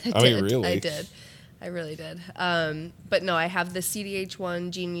 I mean, really. I did. I really did. But no, I have the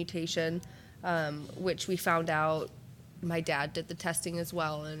CDH1 gene mutation, which we found out my dad did the testing as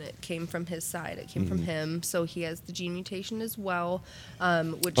well, and it came from his side. It came from him, so he has the gene mutation as well.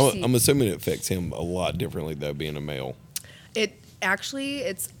 Which I'm assuming it affects him a lot differently, though, being a male.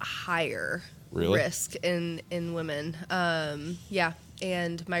 It's higher risk in women. Yeah,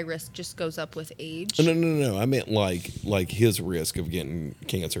 and my risk just goes up with age. No. I meant like his risk of getting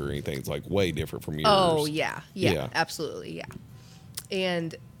cancer or anything is like way different from yours. Oh yeah, absolutely, yeah.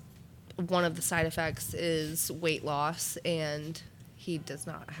 And one of the side effects is weight loss, and he does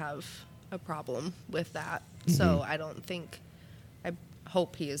not have a problem with that. So I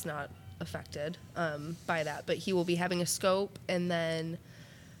hope he is not affected by that. But he will be having a scope, and then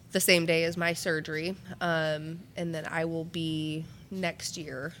the same day as my surgery, and then I will be next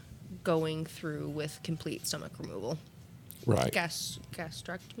year going through with complete stomach removal. Right.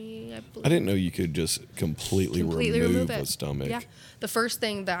 Gastrectomy, I believe. I didn't know you could just completely remove a stomach. Yeah. The first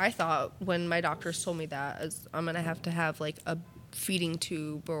thing that I thought when my doctors told me that is I'm going to have like a feeding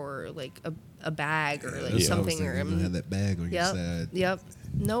tube or like a bag or like something. Or you're going to have that bag on your side. Yep.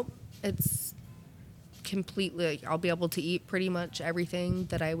 Nope. It's completely, like, I'll be able to eat pretty much everything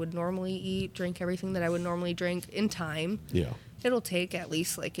that I would normally eat, drink everything that I would normally drink in time. Yeah. It'll take at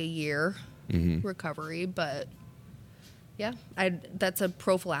least like a year recovery, but yeah, that's a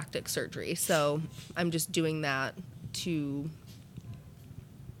prophylactic surgery. So I'm just doing that to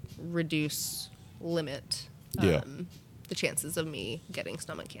limit the chances of me getting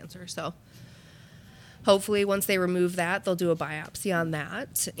stomach cancer. So hopefully once they remove that, they'll do a biopsy on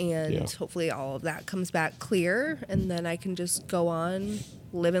that, and hopefully all of that comes back clear, and then I can just go on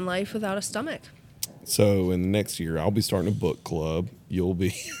living life without a stomach. So in the next year, I'll be starting a book club. You'll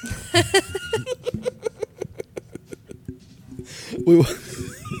be...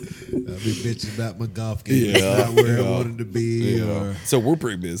 I'll be bitching about my golf game. Not where I wanted to be. Yeah. Or So we're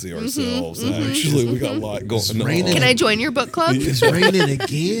pretty busy ourselves. Actually, we got a lot going on. Can I join your book club? it's raining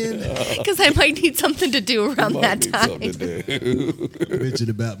again. Because I might need something to do around that time. Bitching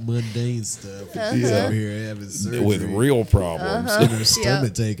about mundane stuff. And she's over here having surgery With real problems. and her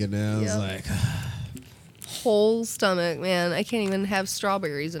stomach taken out. It's like, Whole stomach, man. I can't even have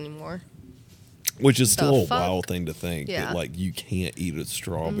strawberries anymore. Which is still a fuck? wild thing to think. Yeah. That, like, you can't eat a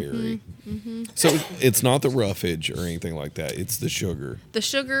strawberry. So it's not the roughage or anything like that. It's the sugar. The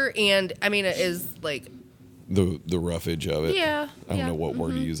sugar, and I mean, it is like The roughage of it. Yeah, I don't yeah, know what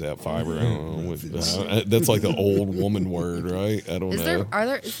word to use that. Fiber. I don't know. That's like the old woman word, right? I don't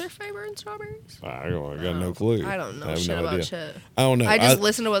know. Is there fiber in strawberries? I got no clue. I don't know have shit no about idea. shit. I don't know. I just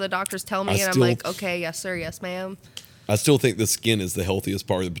listen to what the doctors tell me, and I'm still- like, okay, yes sir, yes ma'am. I still think the skin is the healthiest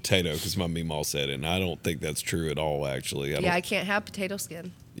part of the potato because my meemaw said it, and I don't think that's true at all. Actually, I can't have potato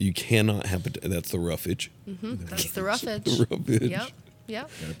skin. You cannot have that's the roughage. That's the roughage. The roughage. Yep.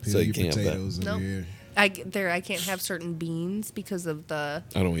 gotta peel So you your can't have that. potatoes over Nope. here. I can't have certain beans because of the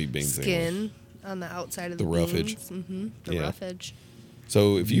I don't eat beans anymore. skin on the outside of the roughage. beans. The Yeah. roughage.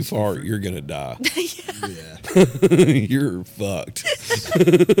 So if you fart, you're gonna die. Yeah. You're fucked.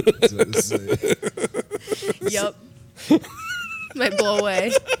 That's what it said. Yep. Might blow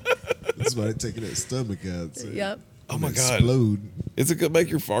away. That's why they're taking that stomach out. So Yep. Oh my god. Explode. Is it gonna make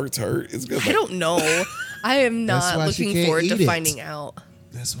your farts hurt? It's gonna. I don't know. I am That's not why she looking can't forward to eat it. finding out.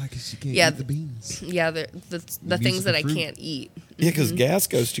 That's why, because you can't Yeah. eat the beans. Yeah, the use things it that for I fruit. can't eat. Yeah, because gas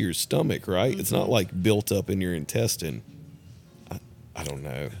goes to your stomach, right? It's not like built up in your intestine. I don't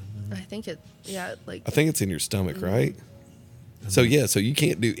know. I think like I think it's in your stomach, right? So yeah, so you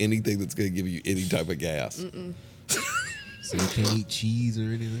can't do anything that's going to give you any type of gas. So you can't eat cheese or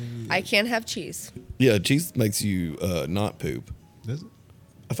anything? I can't have cheese. Yeah, cheese makes you not poop. Does it?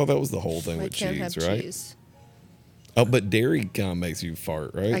 I thought that was the whole thing I with can't cheese, have right? cheese. Oh, but dairy kind of makes you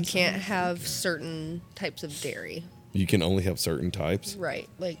fart, right? I can't have certain types of dairy. You can only have certain types. Right.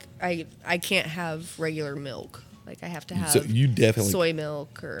 Like I can't have regular milk. Like I have to have So you definitely soy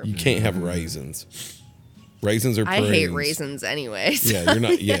milk or you can't have raisins. Raisins are I prunes. hate raisins anyways. Yeah, you're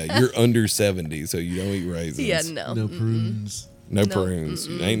not. Yeah, you're under 70, so you don't eat raisins. Yeah, no. No prunes. No prunes.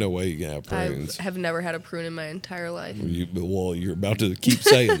 Ain't no way you can have I prunes. have never had a prune in my entire life. Well, you're about to keep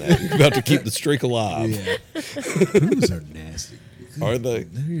saying that. You're about to keep the streak alive. Yeah. Prunes are nasty. Are they?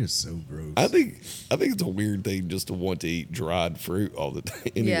 They're so gross. I think it's a weird thing just to want to eat dried fruit all the time.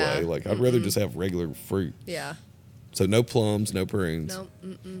 Anyway, Yeah. like I'd rather just have regular fruit. Yeah. So no plums, no prunes. No.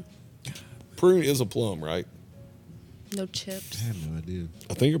 Prune is a plum, right? No I chips. have no idea.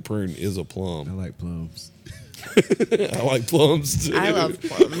 I think a prune is a I plum. like plums. I like plums too. I love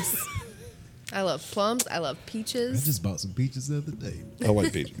plums. I love plums. I love I peaches. just bought some peaches the other day. I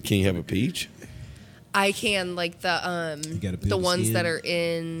like peach. Can you have a peach? I can like You gotta peel the the ones skin? that are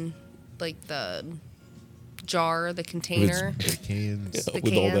in like the jar, the container, The cans. The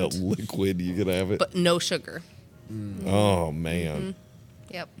with all that canned. liquid, you could have it. but no sugar. Oh man,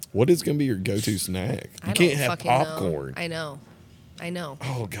 Yep. what is gonna be your go-to snack? I You don't can't have fucking popcorn. know. I know.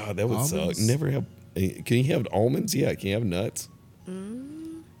 Oh god, that would suck. Almonds? Never have. Can you have almonds? Yeah. Can you have nuts?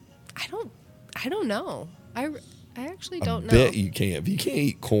 I don't know. I actually don't know. Bet you can't. If you can't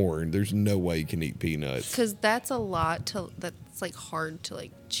eat corn, there's no way you can eat peanuts. Because that's a lot that's like hard to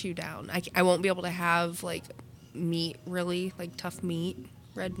like chew down. I won't be able to have like meat, really, like tough meat,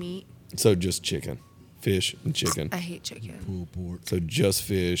 red meat. So just chicken, fish, and chicken. I hate chicken. Pulled pork. So just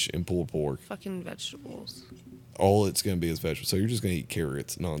fish and pulled pork. Fucking vegetables. All it's going to be is vegetables. So you're just going to eat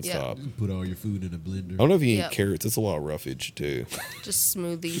carrots nonstop. You put all your food in a blender. I don't know if you Yep. eat carrots. It's a lot of roughage too. Just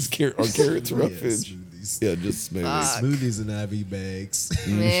smoothies. Are carrots Yeah, roughage? smoothies. Yeah, just smoothies. Fuck. Smoothies and IV bags.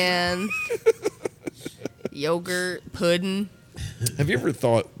 Man. Yogurt, pudding. Have you ever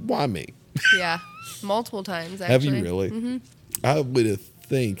thought, why me? Yeah. Multiple times, actually. Have you really? Mm-hmm. I would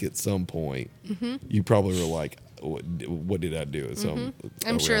think at some point you probably were like, what did I do?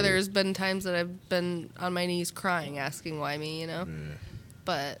 I'm sure around there's been times that I've been on my knees crying, asking why me, you know?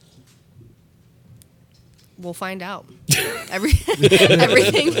 But we'll find out.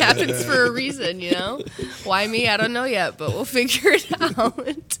 Everything happens for a reason, you know? Why me? I don't know yet, but we'll figure it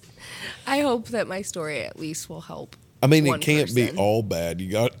out. I hope that my story at least will help. I mean, one it can't be person. all bad.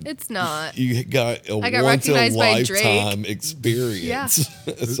 You got It's you got a I got once in a recognized by Drake. lifetime experience.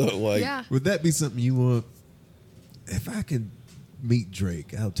 So like, Yeah. Would that be something you want? If I could meet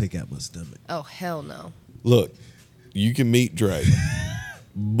Drake, I'll take out my stomach. Oh, hell no. look, you can meet Drake,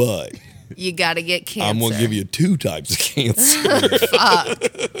 but You got to get cancer. I'm gonna give you 2 types of cancer.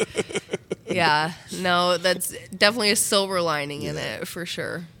 Yeah. No, that's definitely a silver lining in it, for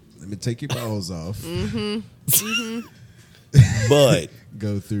sure. Let me take your balls off. But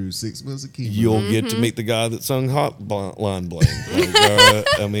Go through 6 months of chemo. you'll get to meet the guy that sung Hotline Bling. Like,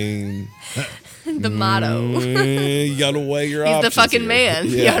 I mean, The motto. you gotta weigh your He's options the fucking here. man.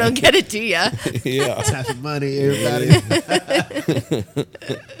 Yeah. Y'all don't get it, do ya? Yeah, Type of money, everybody.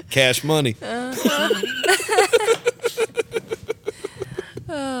 cash money.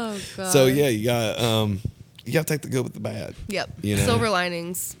 Oh, God. So yeah, you got to take the good with the bad. Yep. You know. Silver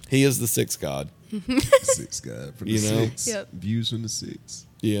linings. He is the 6th god. 6 guy from the You know? 6. Yep. Views from the 6.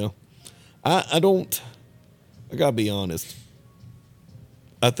 Yeah. I gotta be honest.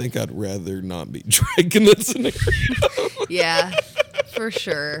 I think I'd rather not be Drake in this scenario. Yeah. For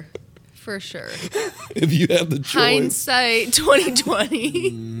sure. For sure. If you had the choice. Hindsight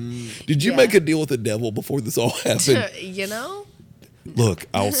 2020. Did you Yeah. make a deal with the devil before this all happened? You know? Look,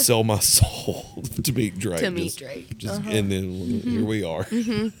 I'll sell my soul to meet Drake. To meet Drake. And then here we are.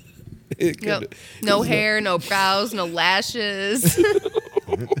 It could- Yep. No hair, no brows, no lashes.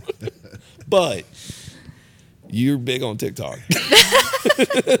 But you're big on TikTok.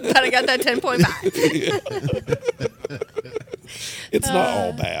 But I got that 10.5. It's not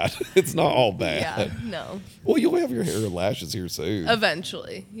all bad. It's not all bad. Yeah. No. Well, you'll have your hair and lashes here soon.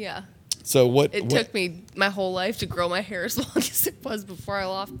 Eventually. Yeah. So what? It took me my whole life to grow my hair as long as it was before I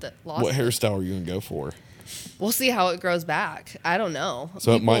lost it. What hairstyle are you gonna go for? We'll see how it grows back. I don't know.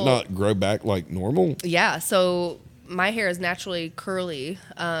 So it might People- not grow back like normal. Yeah. So my hair is naturally curly,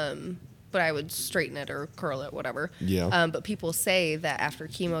 but I would straighten it or curl it, whatever. Yeah. But people say that after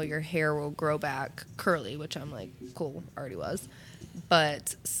chemo, your hair will grow back curly, which I'm like, cool, already was.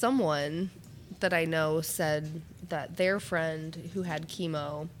 But someone that I know said that their friend who had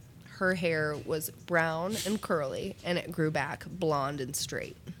chemo, her hair was brown and curly, and it grew back blonde and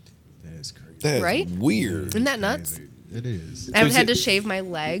straight. That's crazy. That's Right? weird. Isn't that nuts? It is. I haven't is had it- to shave my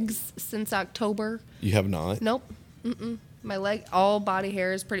legs since October. You have not. Nope. My leg, all body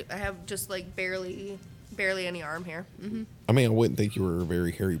hair is pretty. I have just like barely any arm hair. I mean, I wouldn't think you were a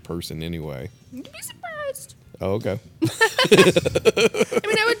very hairy person anyway. You'd be surprised. Oh, okay. I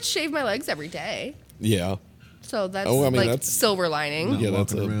mean, I would shave my legs every day, Yeah. so that's Oh, I mean, like that's- silver lining. Not Yeah,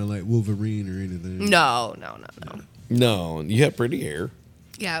 that's walking around like Wolverine or anything. No. No, you have pretty hair.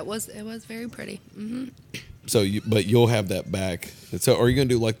 Yeah, it was very pretty. So but you'll have that back. So are you gonna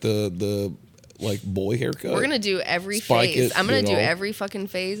do like the like boy haircut? We're gonna do every Spike phase. it, I'm gonna do do it all. every fucking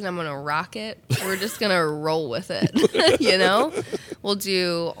phase, and I'm gonna rock it. We're just gonna roll with it. You know, we'll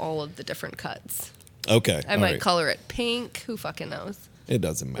do all of the different cuts. Okay. I all might right. color it pink. Who fucking knows? It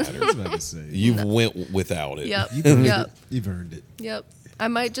doesn't matter. I was about to say. You've went without it. Yep. You've earned Yep. it. You've earned it. Yep. I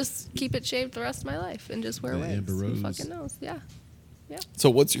might just keep it shaved the rest of my life and just wear The wigs. Amber Who Rose. fucking knows? Yeah. So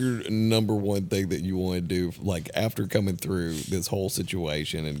what's your number one thing that you want to do, like after coming through this whole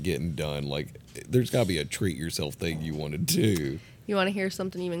situation and getting done? Like, there's got to be a treat yourself thing you want to do. You want to hear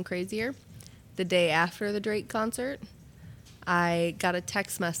something even crazier? the day after the Drake concert, I got a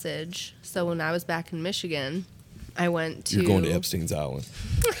text message. So when I was back in Michigan, I went to... You're going to Epstein's Island.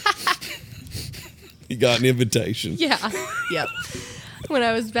 You got an invitation. Yeah. Yep. When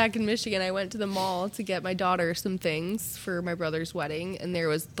I was back in Michigan, I went to the mall to get my daughter some things for my brother's wedding, and there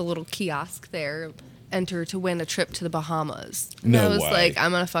was the little kiosk there, enter to win a trip to the Bahamas. And No I was way. like,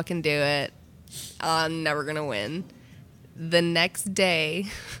 I'm going to fucking do it. I'm never going to win. The next day,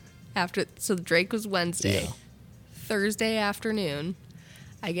 so Drake was Wednesday. Yeah. Thursday afternoon,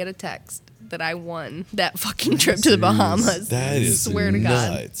 I get a text that I won that fucking trip to the Bahamas. That is Swear to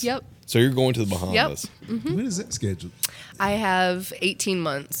God. nuts. Yep. So you're going to the Bahamas. When is that scheduled? I have 18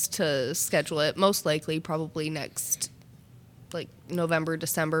 months to schedule it. Most likely, probably next, like November,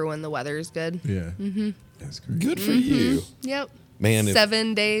 December, when the weather's good. Yeah. That's great. Good for you. Yep. Man, if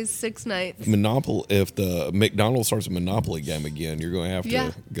 7 days, 6 nights. Monopoly, if the McDonald's starts a Monopoly game again, you're going to have Yeah.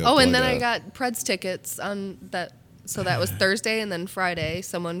 to go. Oh, and play then I that. got Preds tickets on that. So that was Thursday, and then Friday,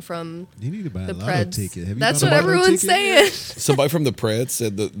 someone from You need to buy the a lotto Preds. ticket. Have you That's bought what a lotto everyone's ticket saying. yet? Somebody from the Preds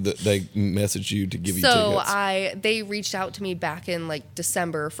said that they messaged you to give you So tickets. they reached out to me back in like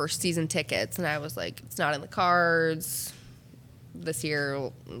December for season tickets, and I was like, it's not in the cards this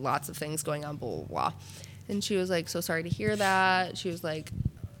year. Lots of things going on, blah blah blah. And she was like, so sorry to hear that. She was like,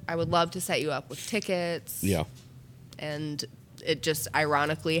 I would love to set you up with tickets. Yeah. And it just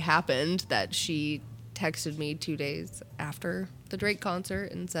ironically happened that she texted me 2 days after the Drake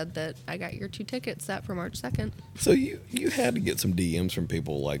concert and said that I got your 2 tickets set for March 2nd. So you had to get some DMs from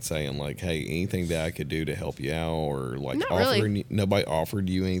people like saying like, hey, anything that I could do to help you out, or like Not really. offering nobody offered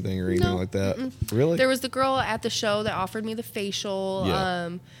you anything or anything No, like that? Really? There was the girl at the show that offered me the facial. Yeah.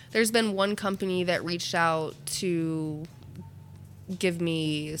 There's been one company that reached out to give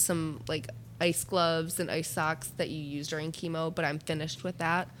me some like ice gloves and ice socks that you use during chemo, but I'm finished with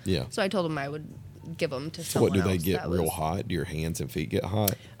that. Yeah. So I told them I would give them to So someone what, do they else get that real was- hot? Do your hands and feet get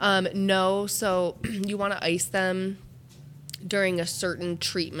hot? No, so you want to ice them during a certain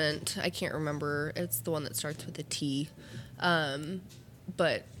treatment. I can't remember. It's the one that starts with a T.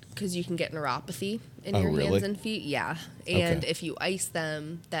 But because you can get neuropathy in Oh, your really? hands and feet. Yeah. And Okay. if you ice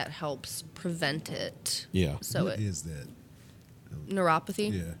them, that helps prevent it. Yeah. So What it, is that?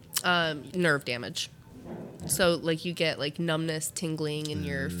 neuropathy, Yeah. nerve damage. So like you get like numbness, tingling in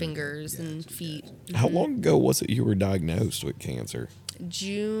your fingers and feet. How long ago was it you were diagnosed with cancer?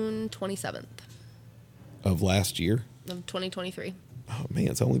 June 27th Of last year? of 2023. Oh man,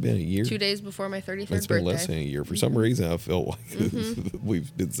 it's only been a year. 2 days before my 33rd It's birthday. been less than a year. For some reason, I felt like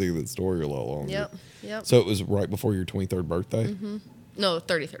we've been seeing that story a lot longer. Yep. Yep. So it was right before your 23rd birthday? No,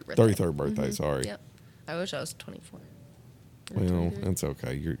 33rd birthday. 33rd birthday, sorry. Yep. I wish I was 24. Well, that's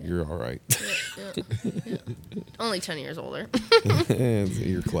okay. You're all right. Yeah. Only 10 years older.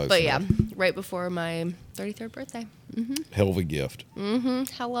 You're close. But yeah, enough. right before my 33rd birthday. Hell of a gift.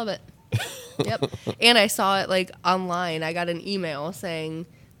 I love it. Yep. And I saw it like online. I got an email saying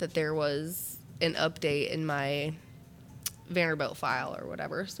that there was an update in my Vanderbilt file or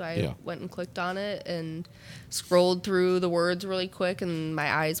whatever. So I went and clicked on it and scrolled through the words really quick, and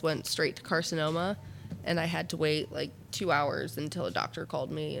my eyes went straight to carcinoma. And I had to wait like 2 hours until a doctor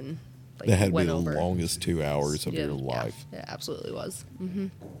called me and like That had to be went the over. longest 2 hours of Yeah, your life. Yeah, it absolutely was.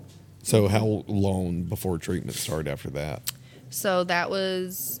 So how long before treatment started after that? So that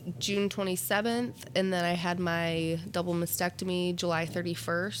was June 27th, and then I had my double mastectomy July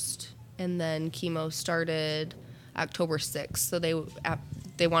 31st, and then chemo started October 6th. So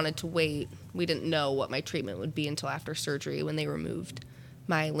they wanted to wait. We didn't know what my treatment would be until after surgery when they removed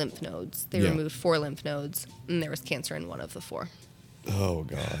my lymph nodes. They removed 4 lymph nodes, and there was cancer in one of the 4. Oh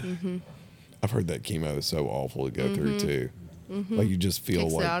God. I've heard that chemo is so awful to go through too. Like you just feel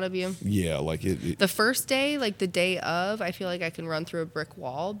Takes like it out of you. Yeah, like it The first day, like the day of, I feel like I can run through a brick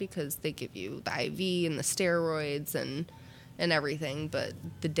wall because they give you the IV and the steroids and everything. But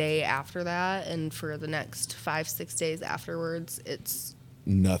the day after that and for the next 5-6 days afterwards, it's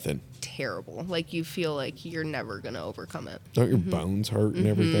nothing. terrible. Like you feel like you're never going to overcome it. Don't your bones hurt and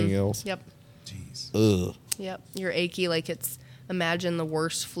everything else? Yep. Jeez. Ugh. Yep. You're achy. Like imagine the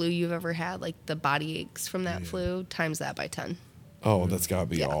worst flu you've ever had, like the body aches from that flu, times that by 10. Oh, that's got to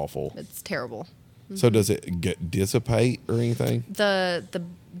be Yeah. awful. It's terrible. So does it dissipate or anything? The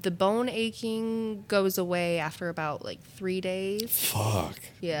bone aching goes away after about like 3 days. Fuck.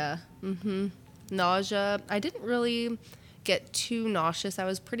 Yeah. Nausea. I didn't really get too nauseous. I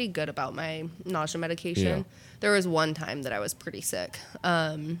was pretty good about my nausea medication. Yeah. There was one time that I was pretty sick.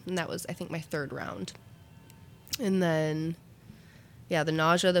 And that was, I think, my 3rd round. And then, yeah, the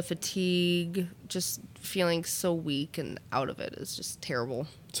nausea, the fatigue, just feeling so weak and out of it is just terrible.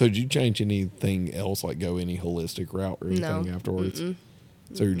 So did you change anything else, like go any holistic route or anything afterwards?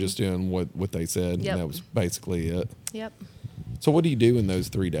 So you're just doing what they said, Yep. and that was basically it. Yep. So what do you do in those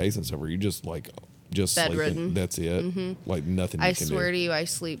 3 days and stuff? Are you just Bedridden. sleeping? That's it. Like nothing. I you can swear do. to you, I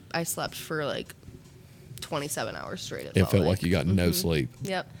slept for like 27 hours straight. It felt like you got no sleep.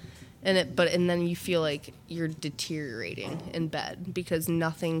 Yep. And then you feel like you're deteriorating in bed because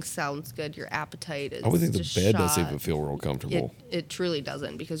nothing sounds good. Your appetite is I would think the just bed shot. doesn't even feel real comfortable. It truly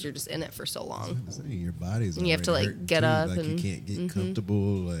doesn't because you're just in it for so long. Your body's And you have to, already like, hurting, get too. up Like you and- can't get comfortable.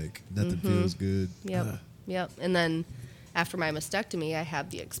 Like nothing feels good. Yep. Yep. And then after my mastectomy, I have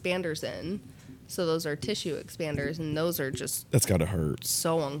the expanders in. So those are tissue expanders, and those are just That's got to hurt.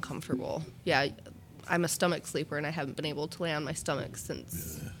 so uncomfortable. Yeah, I'm a stomach sleeper, and I haven't been able to lay on my stomach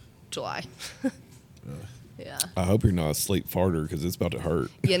since July. Yeah. I hope you're not a sleep farter because it's about to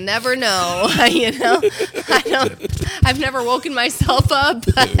hurt. You never know. I've never woken myself up.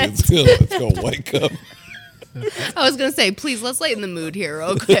 But It's gonna wake up. I was gonna say, please let's lighten the mood here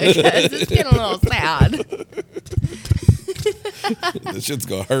real quick because it's getting a little sad. This shit's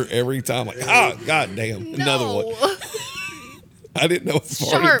gonna hurt every time. Like, god damn, another one. I didn't know I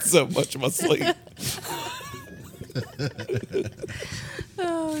farted Sharp. so much in my sleep.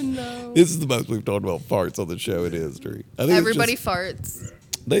 Oh no. This is the most we've talked about farts on the show in history. I think Everybody it's farts.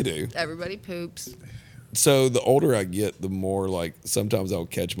 they do. Everybody poops. So the older I get, the more like sometimes I'll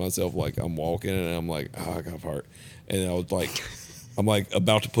catch myself like I'm walking and I'm like, oh, I got to fart, and I'm like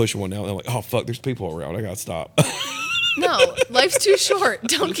about to push one out, and I'm like, oh fuck, there's people around, I gotta stop. No, life's too short.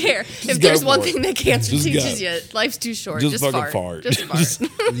 Don't care. If go there's for one it. thing that cancer Just teaches go. you, life's too short. Just Just fucking fart. fart. Just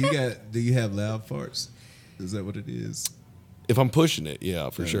fart. Do you have loud farts? Is that what it is? If I'm pushing it, yeah,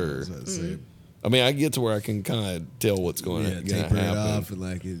 for sure. That's what I say. I mean, I get to where I can kind of tell what's going to taper it happen. off and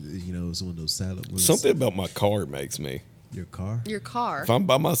like some of those silent ones. Something about my car makes me. Your car. Your car. If I'm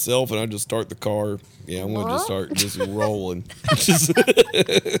by myself and I just start the car, yeah, I'm going to just start just rolling.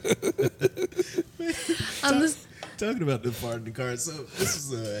 On this, Talking about the fart in the car. So this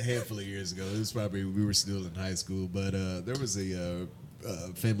was a handful of years ago. It was probably we were still in high school, but there was a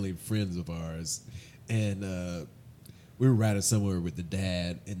family of friends of ours, and we were riding somewhere with the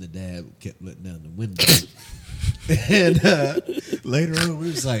dad, and the dad kept letting down the window. And later on, we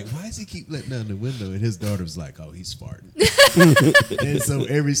was like, "Why does he keep letting down the window?" And his daughter was like, "Oh, he's farting." And so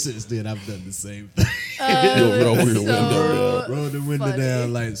ever since then, I've done the same thing. You'll roll your so window down. Roll the window funny.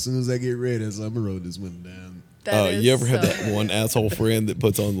 down. Like as soon as I get ready, so I'm gonna roll this window down. that is You ever had so that one asshole friend that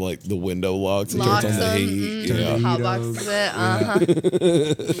puts on like the window locks and Locks turns on the them, heat? Turn the Yeah. heat hot on. boxes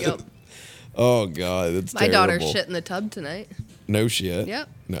it. Yep. Oh god, that's My daughter terrible. shit in the tub tonight. No shit. Yep.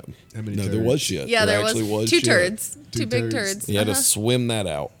 No. How many No, there turds? was shit. Yeah, there was actually was two shit. turds, Two two big turds. turds. You had to swim that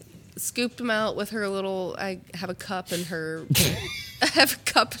out. Scooped them out with her little. I have a cup in her. I have a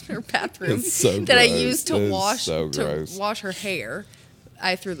cup in her bathroom That's so that I gross. used That to is wash so gross. her hair.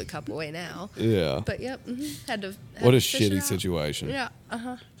 I threw the cup away now. Yeah. But yep, had to. What a to fish it shitty out. situation. Yeah.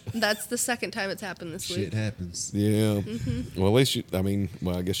 That's the second time it's happened this Shit week. happens. Yeah. Well, at least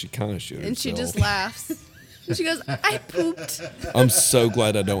I guess she kind of should. And she just laughs. And she goes, "I pooped." I'm so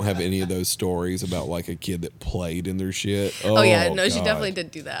glad I don't have any of those stories about like a kid that played in their shit. Oh, yeah, no, she God. definitely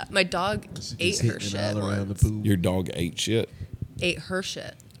did do that. My dog She ate just her hitting shit. it all around the once. pool. Your dog ate shit. Ate her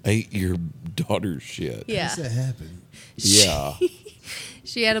shit. Ate your daughter's shit. Yeah. How does that happen? Yeah.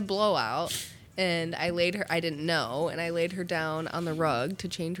 She had a blowout, and I didn't know, and I laid her down on the rug to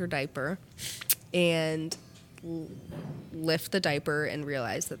change her diaper and lift the diaper and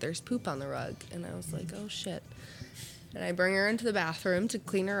realize that there's poop on the rug. And I was like, oh shit. And I bring her into the bathroom to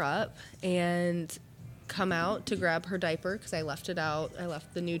clean her up and come out to grab her diaper because I left it out. I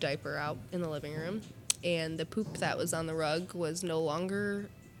left the new diaper out in the living room, and the poop that was on the rug was no longer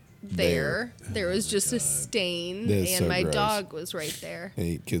there. There was just a stain, That's and so my gross. dog was right there. And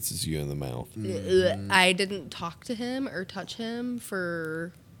he kisses you in the mouth. I didn't talk to him or touch him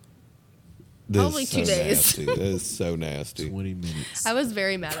for This Probably is 2 so days. Nasty. That is so nasty. 20 minutes. I was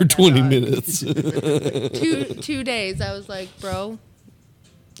very mad For at that 20 dog. minutes. 2 days. I was like, bro,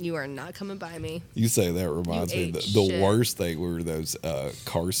 you are not coming by me. You say that reminds You me. ate The shit. worst thing were those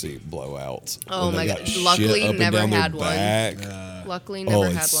car seat blowouts. Oh when they my got God. shit Luckily, up and never down their had one. back. Luckily, never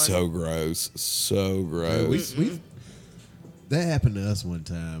had one. It's so gross. So Yeah, gross. that happened to us one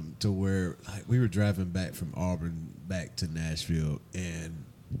time to where like, we were driving back from Auburn back to Nashville, and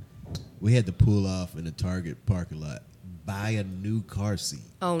we had to pull off in a Target parking lot, buy a new car seat.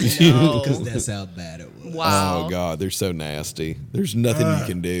 Oh Because no! that's how bad it was. Wow. Oh God, they're so nasty. There's nothing you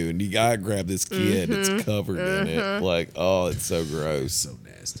can do, and you gotta grab this kid. Mm-hmm. It's covered in it. Like, oh, it's so gross. So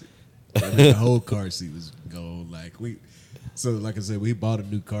nasty. I mean, the whole car seat was gone. Like I said, we bought a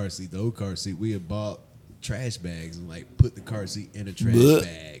new car seat. The old car seat, we had bought trash bags and like put the car seat in a trash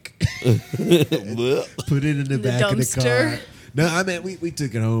bag. Put it in the back of the dumpster. car. No, I mean we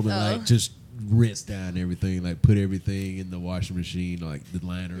took it home and like just rinsed down everything, like put everything in the washing machine, like the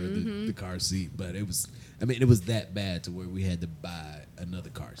liner of the car seat. But it was that bad to where we had to buy another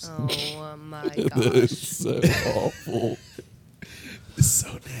car seat. Oh my That's gosh. so awful. It's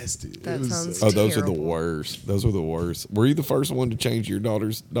so nasty. That sounds Oh, those are the terrible. worst. Those were the worst. Were you the first one to change your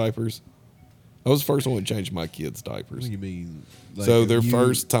daughter's diapers? I was the first one to change my kids' What diapers. do you mean? Like, So their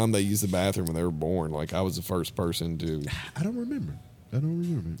first time they used the bathroom when they were born, like I was the first person to. I don't remember.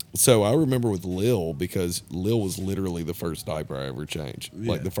 So I remember with Lil, because Lil was literally the first diaper I ever changed.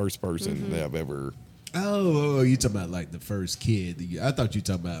 Yeah. Like the first person that I've ever. Oh, you talking about like the first kid? I thought you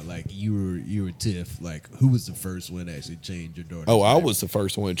talking about like you were Tiff. Like who was the first one to actually change your daughter? Oh, I was the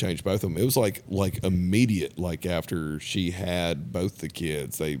first one to change both of them. It was like immediate, like after she had both the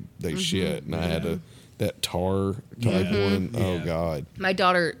kids, they shit, and I had that tar type one. Yeah. Oh God, My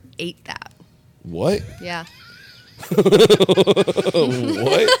daughter ate that. what? Yeah.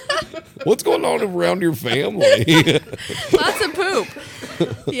 What? What's going on around your family? Lots of poop.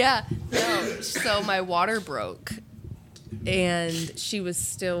 Yeah. No. So my water broke, and she was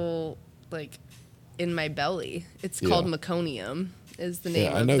still like in my belly. It's called Yeah. meconium. Is the name?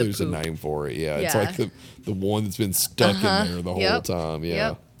 Yeah, I of know the there's poop. a name for it. Yeah, it's Yeah. like the one that's been stuck in there the whole Yep. time. Yeah.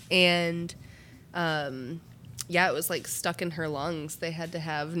 Yep. And yeah, it was like stuck in her lungs. They had to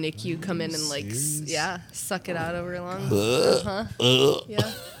have NICU come in and like serious? suck it out of her lungs. Ugh.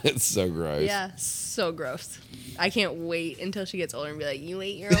 Yeah. It's so gross. Yeah, so gross. I can't wait until she gets older and be like, you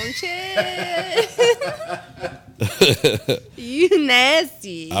ate your own shit. You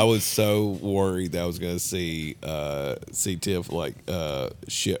nasty. I was so worried that I was going to see Tiff like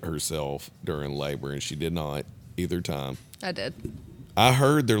shit herself during labor, and she did not either time. I did. I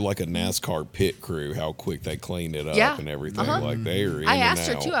heard they're like a NASCAR pit crew, how quick they clean it up Yeah. and everything. Uh-huh. Like they're in I and asked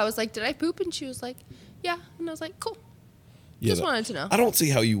her out. too. I was like, did I poop? And she was like, yeah. And I was like, cool. Yeah, Just wanted to know. I don't see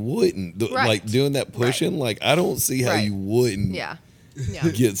how you wouldn't. Right. Like doing that pushing, like I don't see how Right. you wouldn't Yeah. Yeah.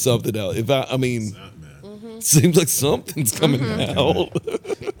 get something out. I mean, seems like something's coming out.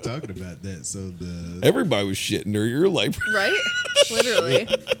 Talking about that, so Everybody was shitting during your labor. Right? Literally.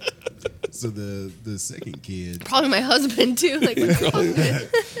 the second kid, Probably my husband too. Like, what the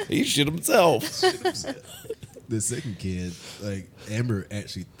fuck? He shit himself. the second kid, like Amber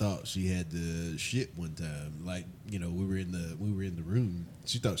actually thought she had the shit one time. Like we were in the room.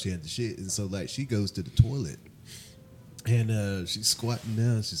 She thought she had the shit, and so like she goes to the toilet, and she's squatting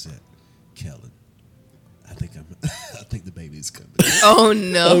down. She said, "Kellen, I think the baby's coming." Oh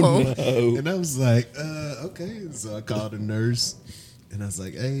no. And I was like, okay. So I called the nurse, and I was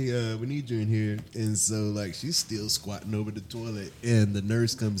like, hey, we need you in here. And so like she's still squatting over the toilet, and the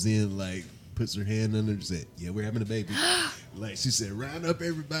nurse comes in, like puts her hand under and said, yeah, we're having a baby. Like she said, round up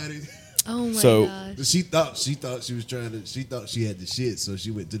everybody. Oh my So- gosh. She thought she thought she had the shit, so she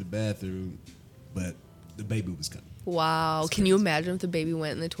went to the bathroom, but the baby was coming. Wow. Can you imagine if the baby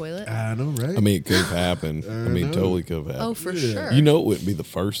went in the toilet? I know, right? I mean, it could have happened. I mean, know. totally could have happened. Oh, for Yeah. sure. You know, it wouldn't be the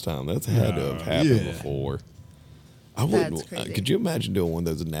first time. That's had to have happened Yeah. before. I wouldn't. That's crazy. Could you imagine doing one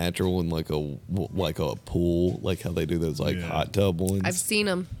of those natural in like a pool, like how they do those like Yeah. hot tub ones? I've seen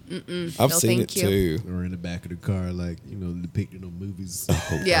them. I've no, seen thank it you. too. or in the back of the car, like depicted on movies.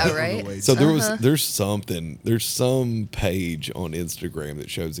 Yeah, On the right? way So to- there's some page on Instagram that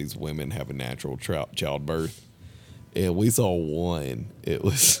shows these women have a natural childbirth. And we saw one. It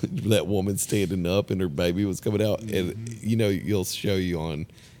was that woman standing up and her baby was coming out. And, you'll show you on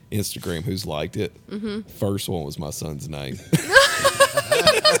Instagram who's liked it. Mm-hmm. First one was my son's name.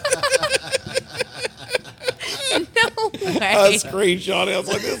 No I way. screenshot it. I was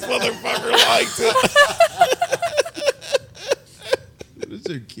like, this motherfucker likes it. What's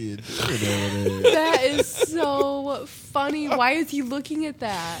your kid doing over there? That is so funny. Why is he looking at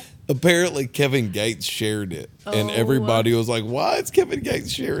that? Apparently, Kevin Gates shared it. And Oh. everybody was like, why is Kevin Gates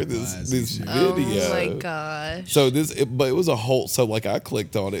sharing this, Why is he this sharing video? Oh my gosh. So but it was a whole. So like I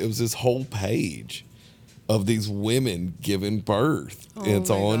clicked on it. It was this whole page of these women giving birth. Oh it's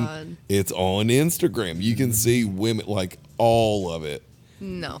my on. God. It's on Instagram. You can see women, like all of it.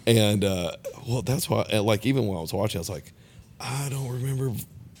 No. And well, that's why. And like even when I was watching, I was like, I don't remember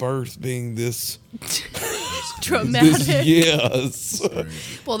birth being this. Dramatic. Yes.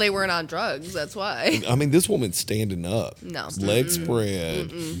 Well, they weren't on drugs. That's why. I mean, this woman's standing up. No. Legs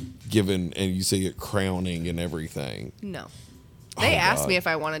spread, giving, and you see it crowning and everything. No. They Oh, asked God. me if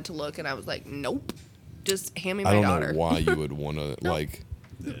I wanted to look, and I was like, nope. Just hand me I my don't daughter. know why you would want to like.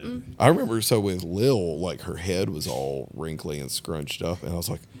 I remember so with Lil, like her head was all wrinkly and scrunched up, and I was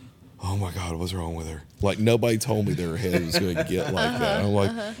like, "Oh my God, what's wrong with her?" Like nobody told me their head was going to get like that. I'm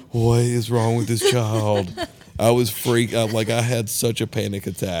like, "What is wrong with this child?" I was freaked out. Like I had such a panic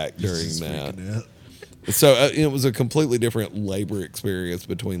attack during that. So it was a completely different labor experience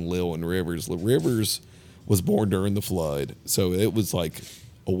between Lil and Rivers. Rivers was born during the flood, so it was like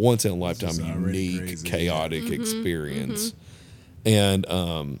a once in a lifetime unique, crazy, chaotic experience. And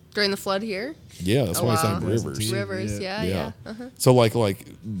during the flood here. Yeah, that's why I said Rivers. Rivers, yeah. So like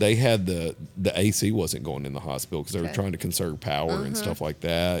they had the AC wasn't going in the hospital because they were trying to conserve power and stuff like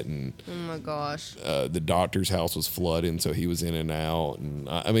that. And oh my gosh, the doctor's house was flooding, so he was in and out. And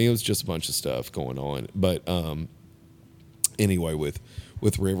I mean, it was just a bunch of stuff going on. But anyway,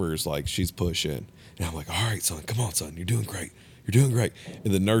 with Rivers, like she's pushing, and I'm like, all right, son, come on, son, you're doing great. You're doing great.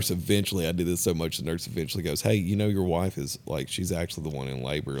 And the nurse eventually, I did this so much, the nurse eventually goes, hey, you know, your wife is like, she's actually the one in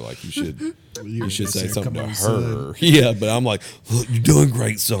labor. Like you should say something to her. Son. Yeah. But I'm like, look, you're doing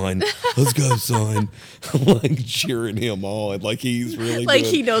great, son. Let's go, son. I'm like cheering him on. Like he's really like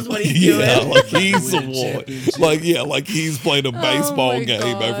doing, he knows what he's doing. Yeah. Like he's the one. Like, yeah. Like he's playing a baseball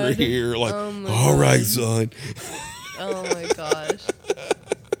game over here. Like, all right, son. Oh my gosh.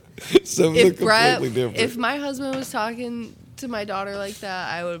 So if Brett, if my husband was talking to my daughter like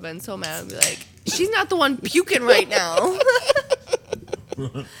that, I would have been so mad and be like, she's not the one puking right now.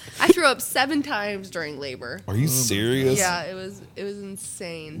 I threw up 7 times during labor. Are you serious? Yeah, it was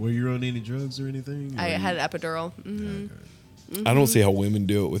insane. Were you on any drugs or anything? I had an epidural. Mm-hmm. Mm-hmm. I don't see how women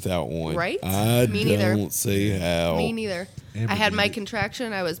do it without one. Right? Me neither. Don't see how. Me neither. Amber I had my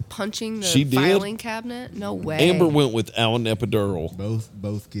contraction. I was punching the filing cabinet. No way. Amber went without an epidural.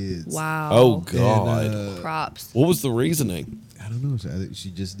 Both kids. Wow. Oh God. And, props. What was the reasoning? I don't know. I think she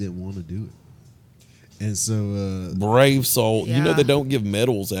just didn't want to do it. And so brave soul. Yeah. You know they don't give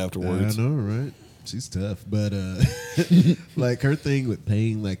medals afterwards. I know, right? She's tough, but like her thing with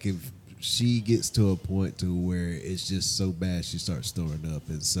pain, like if she gets to a point to where it's just so bad she starts throwing up,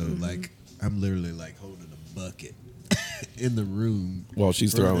 and so like I'm literally like holding a bucket in the room while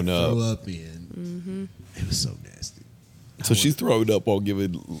she's throwing up. Throw up in. It was so nasty. So she's throwing up while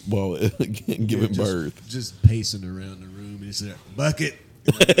giving birth. Just pacing around the room, and it's like bucket.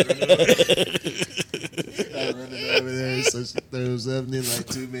 I running over there, so she throws up, and then like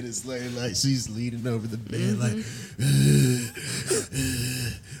 2 minutes later, like she's leaning over the bed, like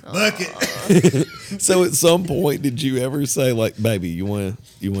bucket. So at some point, did you ever say like, "Baby, you want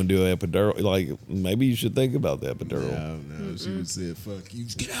to do an epidural? Like maybe you should think about the epidural." No. She would say, "Fuck you,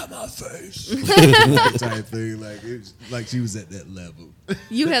 just get out of my face," type thing. Like it was, like she was at that level.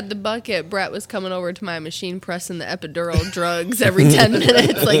 You had the bucket. Brett was coming over to my machine pressing the epidural drugs every 10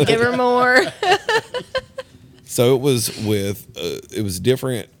 minutes. Like, give her more. So it was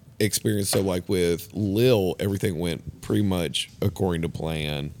different experience. So like with Lil, everything went pretty much according to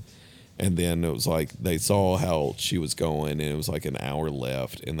plan. And then it was like they saw how she was going, and it was like an hour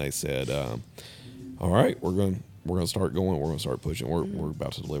left, and they said, all right, we're going to start going. We're going to start pushing. We're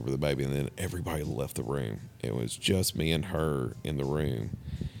about to deliver the baby. And then everybody left the room. It was just me and her in the room.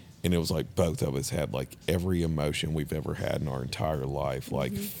 And it was like both of us had like every emotion we've ever had in our entire life,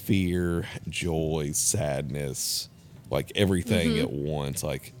 like fear, joy, sadness, like everything at once.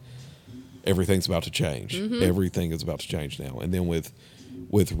 Like everything's about to change. Everything is about to change now. And then with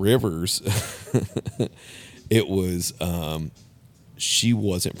Rivers, it was she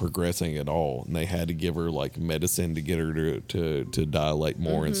wasn't progressing at all, and they had to give her like medicine to get her to dilate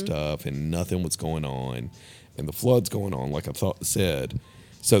more and stuff, and nothing was going on, and the flood's going on like I said.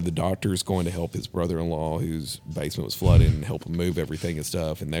 So the doctor's going to help his brother-in-law whose basement was flooded and help him move everything and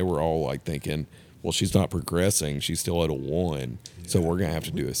stuff, and they were all like thinking, well, she's not progressing, she's still at a 1, so we're gonna have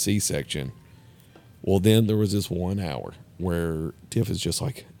to do a C-section. Well, then there was this 1 hour where Tiff is just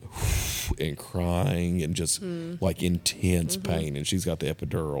like and crying and just like intense pain, and she's got the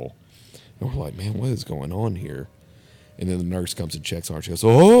epidural, and we're like, man, what is going on here? And then the nurse comes and checks on her. She goes,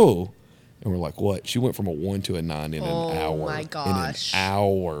 oh, and we're like, what? She went from a 1 to a 9 in an hour. Oh my gosh! In an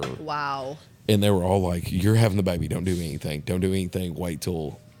hour. Wow. And they were all like, you're having the baby. Don't do anything. Don't do anything. Wait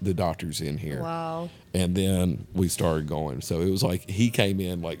till the doctor's in here. Wow. And then we started going. So it was like he came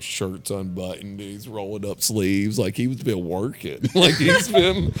in like shirts unbuttoned. He's rolling up sleeves. Like he's been working. Like he's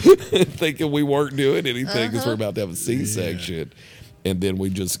been thinking we weren't doing anything because we're about to have a C-section. Yeah. And then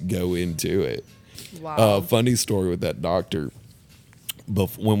we just go into it. Wow. Funny story with that doctor.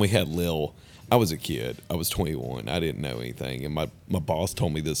 When we had Lil, I was a kid. I was 21. I didn't know anything. And my boss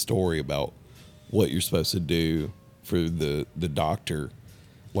told me this story about what you're supposed to do for the doctor,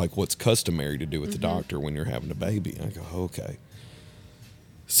 like what's customary to do with the doctor when you're having a baby. And I go, okay.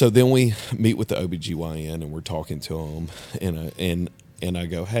 So then we meet with the OBGYN and we're talking to him, and I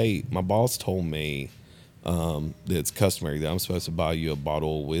go, hey, my boss told me that it's customary that I'm supposed to buy you a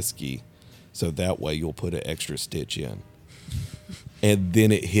bottle of whiskey so that way you'll put an extra stitch in. And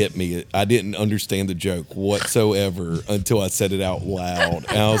then it hit me. I didn't understand the joke whatsoever until I said it out loud.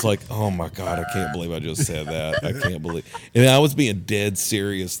 And I was like, oh my God, I can't believe I just said that. I can't believe. And I was being dead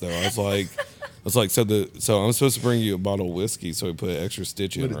serious though. I was like, so I'm supposed to bring you a bottle of whiskey so we put an extra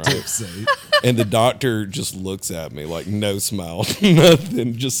stitch in, What right? a tip say. And the doctor just looks at me like no smile,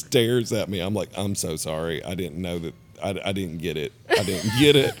 nothing, just stares at me. I'm like, I'm so sorry. I didn't know that. I didn't get it. I didn't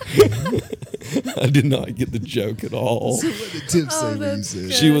get it. I did not get the joke at all. So what did Tip say when you that's said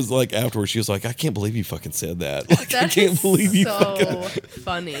good. She was like, afterwards, she was like, I can't believe you fucking said that. Like, I That can't is believe you so fucking.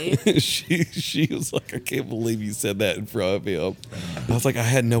 funny. She was like, I can't believe you said that in front of him. I was like, I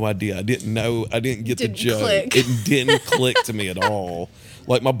had no idea. I didn't know. I didn't get Didn't the joke. click. It didn't click to me at all.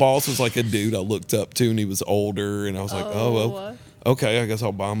 Like, my boss was like a dude I looked up to, and he was older, and I was like, oh well, okay, I guess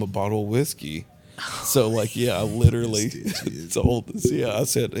I'll buy him a bottle of whiskey. So like, yeah, I literally told this. Yeah, I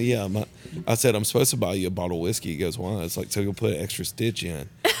said, I'm supposed to buy you a bottle of whiskey. He goes, why? It's like, so you'll put an extra stitch in.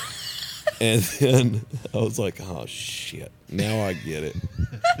 And then I was like, oh shit, now I get it.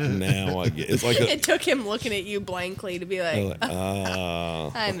 Now I get it. It's like It took him looking at you blankly to be like,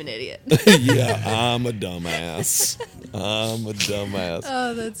 I'm an idiot. yeah, I'm a dumbass. Oh,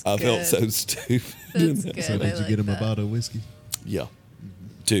 that's I good. felt so stupid. That's good. So I did you like get him that. a bottle of whiskey? Yeah,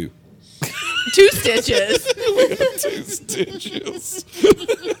 2 2 stitches. 2 stitches.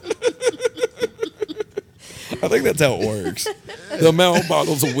 I think that's how it works. The amount of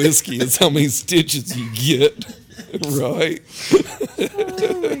bottles of whiskey is how many stitches you get, right?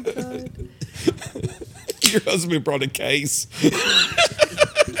 Oh my God. Your husband brought a case.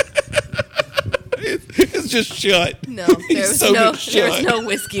 It's just shut. No, He there was sewed no, it there was shut. no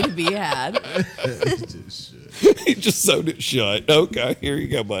whiskey to be had. Just shit. He just sewed it shut. Okay, here you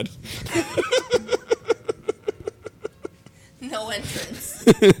go, bud. No entrance.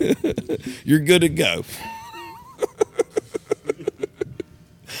 You're good to go.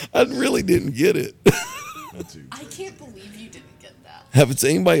 I really didn't get it. Not too. I can't believe you didn't get that. Haven't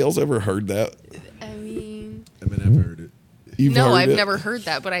anybody else ever heard that? I mean, I mean, I've heard it. You've no, heard I've it? never heard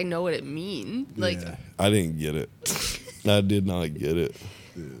that, but I know what it means. Like, Yeah. I didn't get it. I did not get it.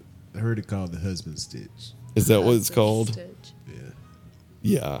 I heard it called the husband stitch. Is that what it's called? stitch. Yeah.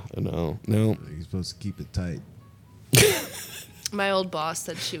 Yeah, I know. No. Like, you're supposed to keep it tight. My old boss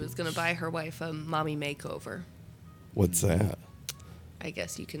said she was going to buy her wife a mommy makeover. What's that? I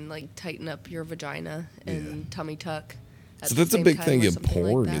guess you can like tighten up your vagina and tummy tuck. at So the that's a same big time thing or in something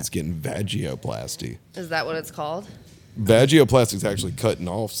like porn that. is getting vagioplasty. Is that what it's called? Vagioplasty is actually cutting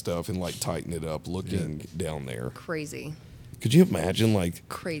off stuff and like tightening it up, looking down there. Crazy. Could you imagine like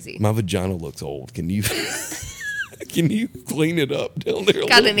Crazy. my vagina looks old? Can you can you clean it up down there?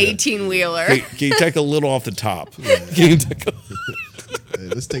 Got an 18-wheeler. Can you take a little off the top? Can you take Hey,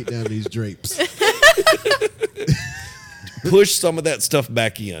 let's take down these drapes. push some of that stuff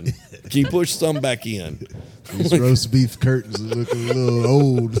back in? Can you push some back in? These roast beef curtains are looking a little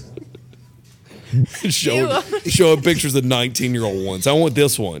old. Show pictures of 19-year-old ones. I want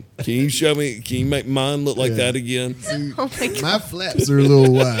this one. Can you show me? Can you make mine look like Yeah. that again? See, Oh my God. my flaps are a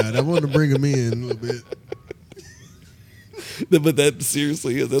little wide. I want to bring them in a little bit. But that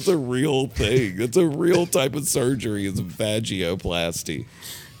seriously is. That's a real thing. That's a real type of surgery. Is vagioplasty.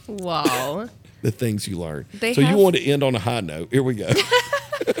 Wow. The things you learn. They So you have- want to end on a high note. Here we go.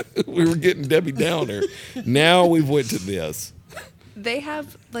 We were getting Debbie Downer. Now we've went to this. They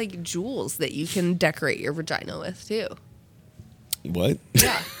have like jewels that you can decorate your vagina with too. What?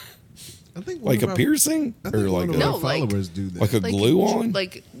 Yeah. I think one Like of a our- piercing? I think Or like one of a, No, our like- followers do that. like a Like glue on?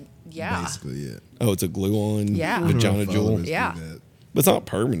 Like, yeah. Basically, yeah. Oh, it's a glue on Yeah. One of our vagina jewel? followers do Yeah. that. But it's not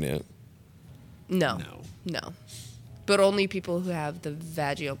permanent. No. No. No. But only people who have the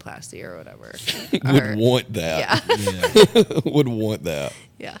vagioplasty or whatever Would want that. Yeah. Yeah, Would want that.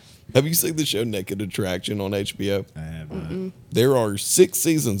 Yeah. Have you seen the show Naked Attraction on HBO? I have not. There are 6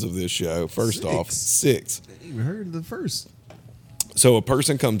 seasons of this show. First off, 6. I ain't even heard of the first. So a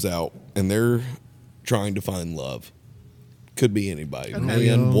person comes out and they're trying to find love. Could be anybody. Okay. Man,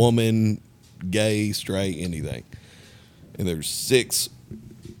 Yeah. woman, gay, straight, anything. And there's 6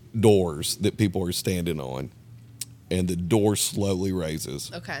 doors that people are standing on. And the door slowly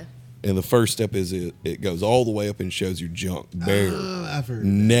raises. Okay. And the first step is it goes all the way up and shows your junk bare. I've heard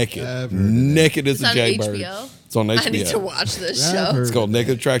Naked. I've heard of that. Naked as It's a on jaybird. HBO? It's on HBO. I need to watch this I've show. heard- It's called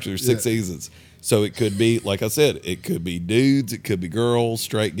Naked Attraction. There's 6 Yeah. seasons. So it could be, like I said, it could be dudes, it could be girls,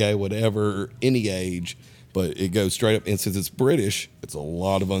 straight, gay, whatever, any age. But it goes straight up, and since it's British, it's a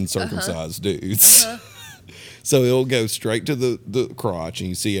lot of uncircumcised dudes. So it'll go straight to the crotch, and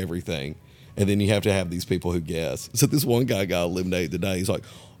you see everything. And then you have to have these people who guess. So this one guy got eliminated today. He's like,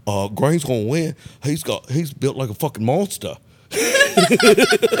 Gray's gonna win. He's built like a fucking monster.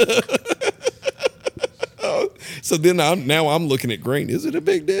 So then I'm looking at Green. Is it a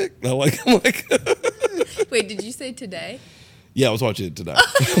big dick? I'm like, Wait, did you say today? yeah, I was watching it today.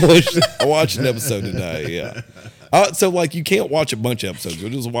 I watched an episode today. Yeah. So like, you can't watch a bunch of episodes. You'll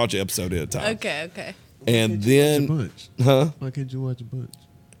just watch an episode at a time. Okay. And then, Why can't you watch a bunch?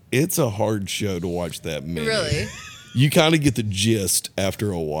 It's a hard show to watch that many. Really? You kind of get the gist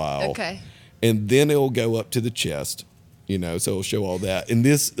after a while. Okay. And then it'll go up to the chest, so it'll show all that. And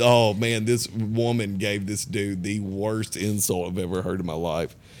this woman gave this dude the worst insult I've ever heard in my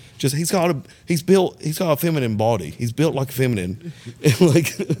life. Just he's got a feminine body. He's built like a feminine. And like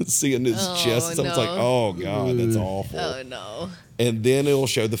seeing his chest, so it's like, oh God, that's awful. Oh no. And then it'll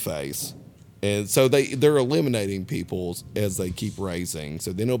show the face. And so they're eliminating people as they keep raising.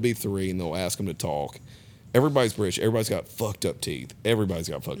 So then it'll be 3, and they'll ask them to talk. Everybody's British. Everybody's got fucked up teeth.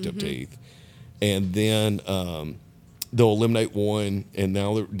 And then they'll eliminate 1, and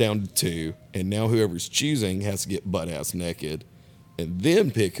now they're down to 2. And now whoever's choosing has to get butt-ass naked and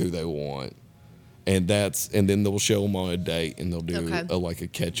then pick who they want. And then they'll show them on a date, and they'll do a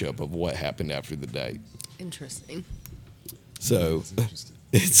catch-up of what happened after the date. Interesting. So...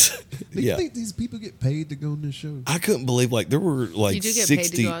 Do you think these people get paid to go on this show? I couldn't believe there were like 60. You do get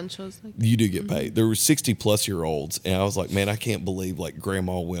paid to go on shows like that? You do get paid. There were 60-plus-year-olds, and I was like, man, I can't believe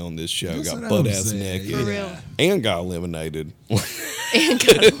Grandma Will on this show That's got butt ass naked, For real. and got eliminated, And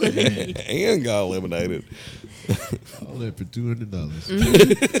got eliminated. and got eliminated All that for $200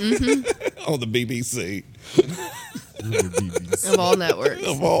 on the BBC Of all networks.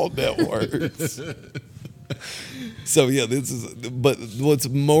 of all networks. So yeah, but what's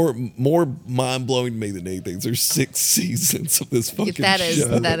more mind blowing to me than anything? There's 6 seasons of this fucking show.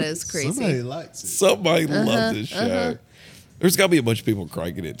 That is crazy. Somebody likes it. Somebody loves this show. There's got to be a bunch of people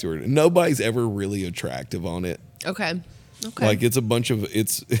cranking it to it. Nobody's ever really attractive on it. Okay. Like it's a bunch of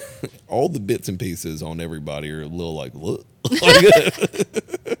all the bits and pieces on everybody are a little like look.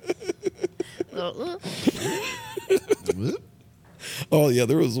 Oh yeah,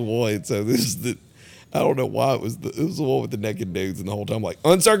 there was one. So this is I don't know why it was the one with the naked dudes, and the whole time like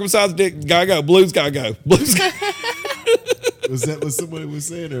uncircumcised dick, gotta go, blues gotta go, blues. Was that what somebody was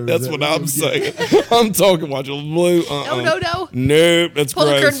saying? Or That's what I'm saying. I'm talking watching blue. No. Nope, that's Pull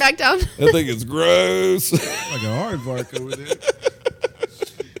gross. the curtain back down. I think it's gross. Like a hard bark over there.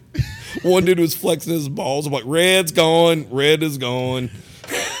 One dude was flexing his balls. I'm like, red's gone. Red is gone.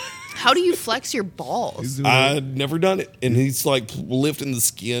 How do you flex your balls? I'd never done it. And he's like lifting the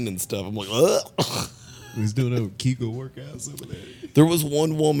skin and stuff. I'm like, ugh. He's doing those Kegel workouts over there. There was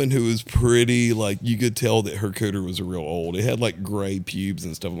one woman who was pretty, like, you could tell that her cooter was real old. It had, like, gray pubes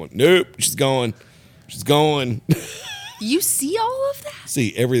and stuff. I'm like, nope, she's gone. She's gone. You see all of that?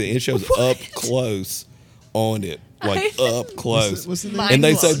 See everything. It shows up close on it. Like, up close. What's the name? And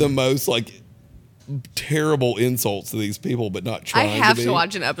they say the most, like, terrible insults to these people, but not I trying have to to be.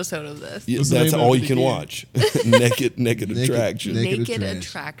 watch an episode of this. Yeah, What's the that's name of all it you can again? watch. Naked attraction. Naked attraction.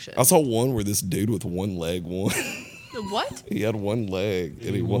 attraction. I saw one where this dude with one leg won. What? He had one leg.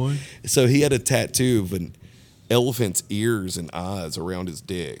 And he won? won. So he had a tattoo of an elephant's ears and eyes around his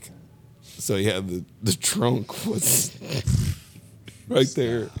dick. So he had the trunk was right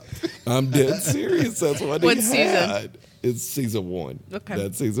there. I'm dead serious. That's what What he season? had. It's season 1. Okay.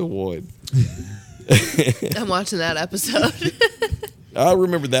 That's season 1. I'm watching that episode. I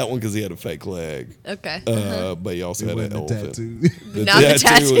remember that one because he had a fake leg. Okay. But he also It had an wasn't a elephant. tattoo. Not the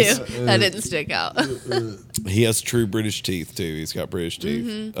tattoo tattoo. is- That didn't stick out. He has true British teeth too. He's got British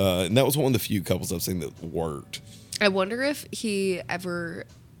teeth, and that was one of the few couples I've seen that worked. I wonder if he ever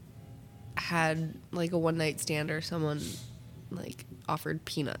had like a one night stand or someone like offered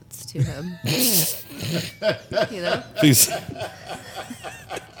peanuts to him. You know? He's-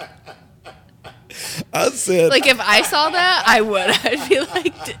 I said, Like if I saw that, I would. I'd be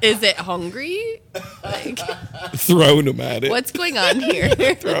like, is it hungry? Like, throwing him at it. what's going on here?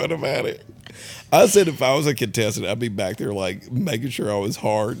 Throwing him at it. I said if I was a contestant, I'd be back there like making sure I was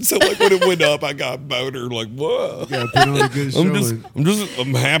hard. So like when it went up, I got boner. Like whoa, Gotta put on a good showing.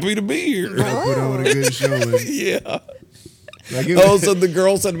 I'm happy to be here. Gotta put on a good showing. Yeah. Like it Oh, was- so the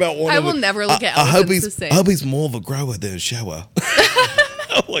girl said about one. I of will the- never look at I hope elephants he's. the I same. hope he's more of a grower than a shower.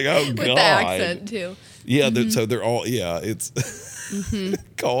 I'm like, oh With god. the accent too. Yeah, so they're all. Yeah, it's.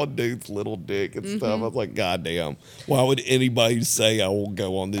 calling dudes little dick and stuff. I was like, God damn, why would anybody say I will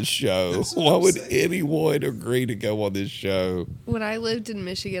go on this show? Why would anyone agree to go on this show? When I lived in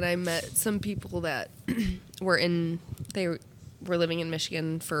Michigan, I met some people that they were living in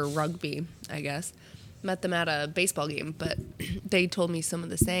Michigan for rugby, I guess. Met them at a baseball game, but they told me some of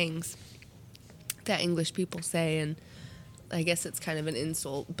the sayings that English people say, and I guess it's kind of an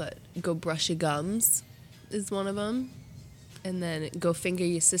insult, but go brush your gums is one of them. And then go finger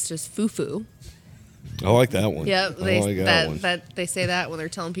your sister's foo-foo. I like that one. Yep, I like that one. they say that when they're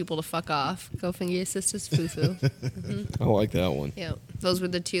telling people to fuck off. Go finger your sister's foo-foo. I like that one. Yep, those were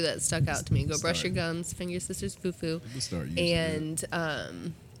the two that stuck out to me. Go brush your gums, finger your sister's foo-foo, and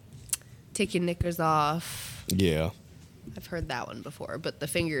take your knickers off. Yeah. I've heard that one before, but the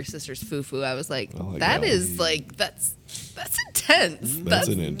finger your sister's foo-foo, I was like, I like that that is like, that's intense. That's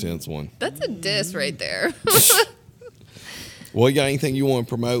an intense one. That's a diss right there. Well, you got anything you want to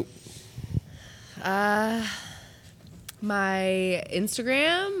promote? My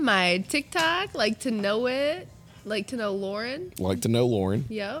Instagram, my TikTok, like to know Lauren. Like to know Lauren.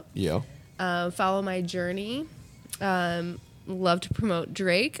 Yep. Yeah. Follow my journey. Love to promote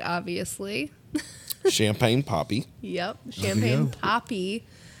Drake, obviously. Champagne Poppy. Yep. Champagne Poppy.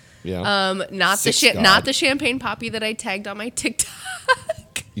 Yeah. Not the Champagne Poppy that I tagged on my TikTok.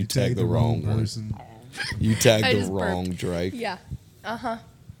 You tagged the wrong person. You tagged the wrong burped. Drake. Yeah. Uh-huh.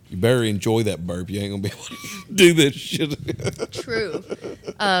 You better enjoy that burp. You ain't gonna be able to do this shit. True.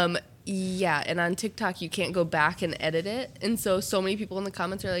 Yeah, and on TikTok you can't go back and edit it. And so many people in the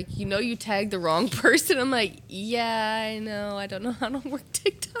comments are like, you tagged the wrong person. I'm like, yeah, I know. I don't know how to work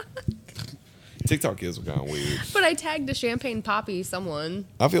TikTok. TikTok is kind of weird. But I tagged a Champagne Poppy someone.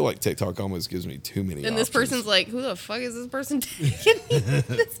 I feel like TikTok almost gives me too many And options. this person's like, who the fuck is this person tagging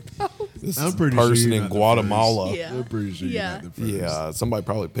this post? This I'm pretty person sure you're in not the Guatemala. first. Yeah. I'm pretty sure Yeah. you're not the first. Yeah, somebody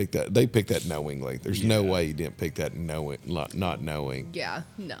probably picked that. They picked that knowingly. There's no way you didn't pick that not knowing. Yeah,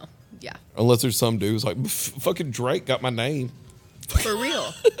 no. Yeah. Unless there's some dude who's like, fucking Drake got my name. For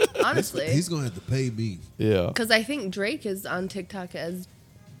real. Honestly. He's going to have to pay me. Yeah. Because I think Drake is on TikTok as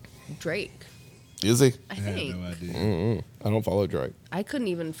Drake. Is he? I have think. no idea. I don't follow Drake. I couldn't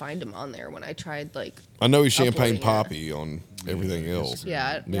even find him on there when I tried, I know he's Champagne uploading it. Poppy on everything else.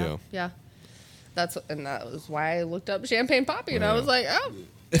 Yeah. That was why I looked up Champagne Poppy, and I was like, oh,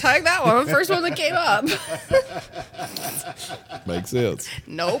 tag that one. First one that came up. Makes sense.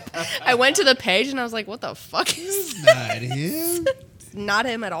 Nope. I went to the page, and I was like, what the fuck is Not him. not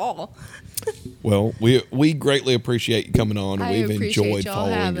him at all. Well, we greatly appreciate you coming on. I We've appreciate enjoyed y'all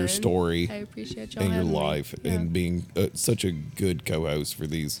following having. your story I appreciate y'all and your having me. life Yeah. and being such a good co-host for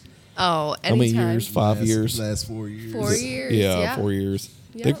these. Oh, How many anytime. years? 5 years? Last 4 years. 4 years. Yeah, 4 years.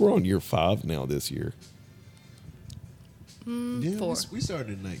 I Yep. think we're on year 5 now this year. Yeah, 4. we started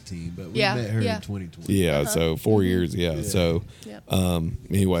in 19, but we Yeah, met her yeah. in 2020. Yeah, so 4 years. Yeah, so Yep.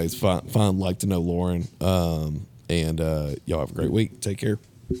 anyways, find like to know Lauren, and y'all have a great week. Take care.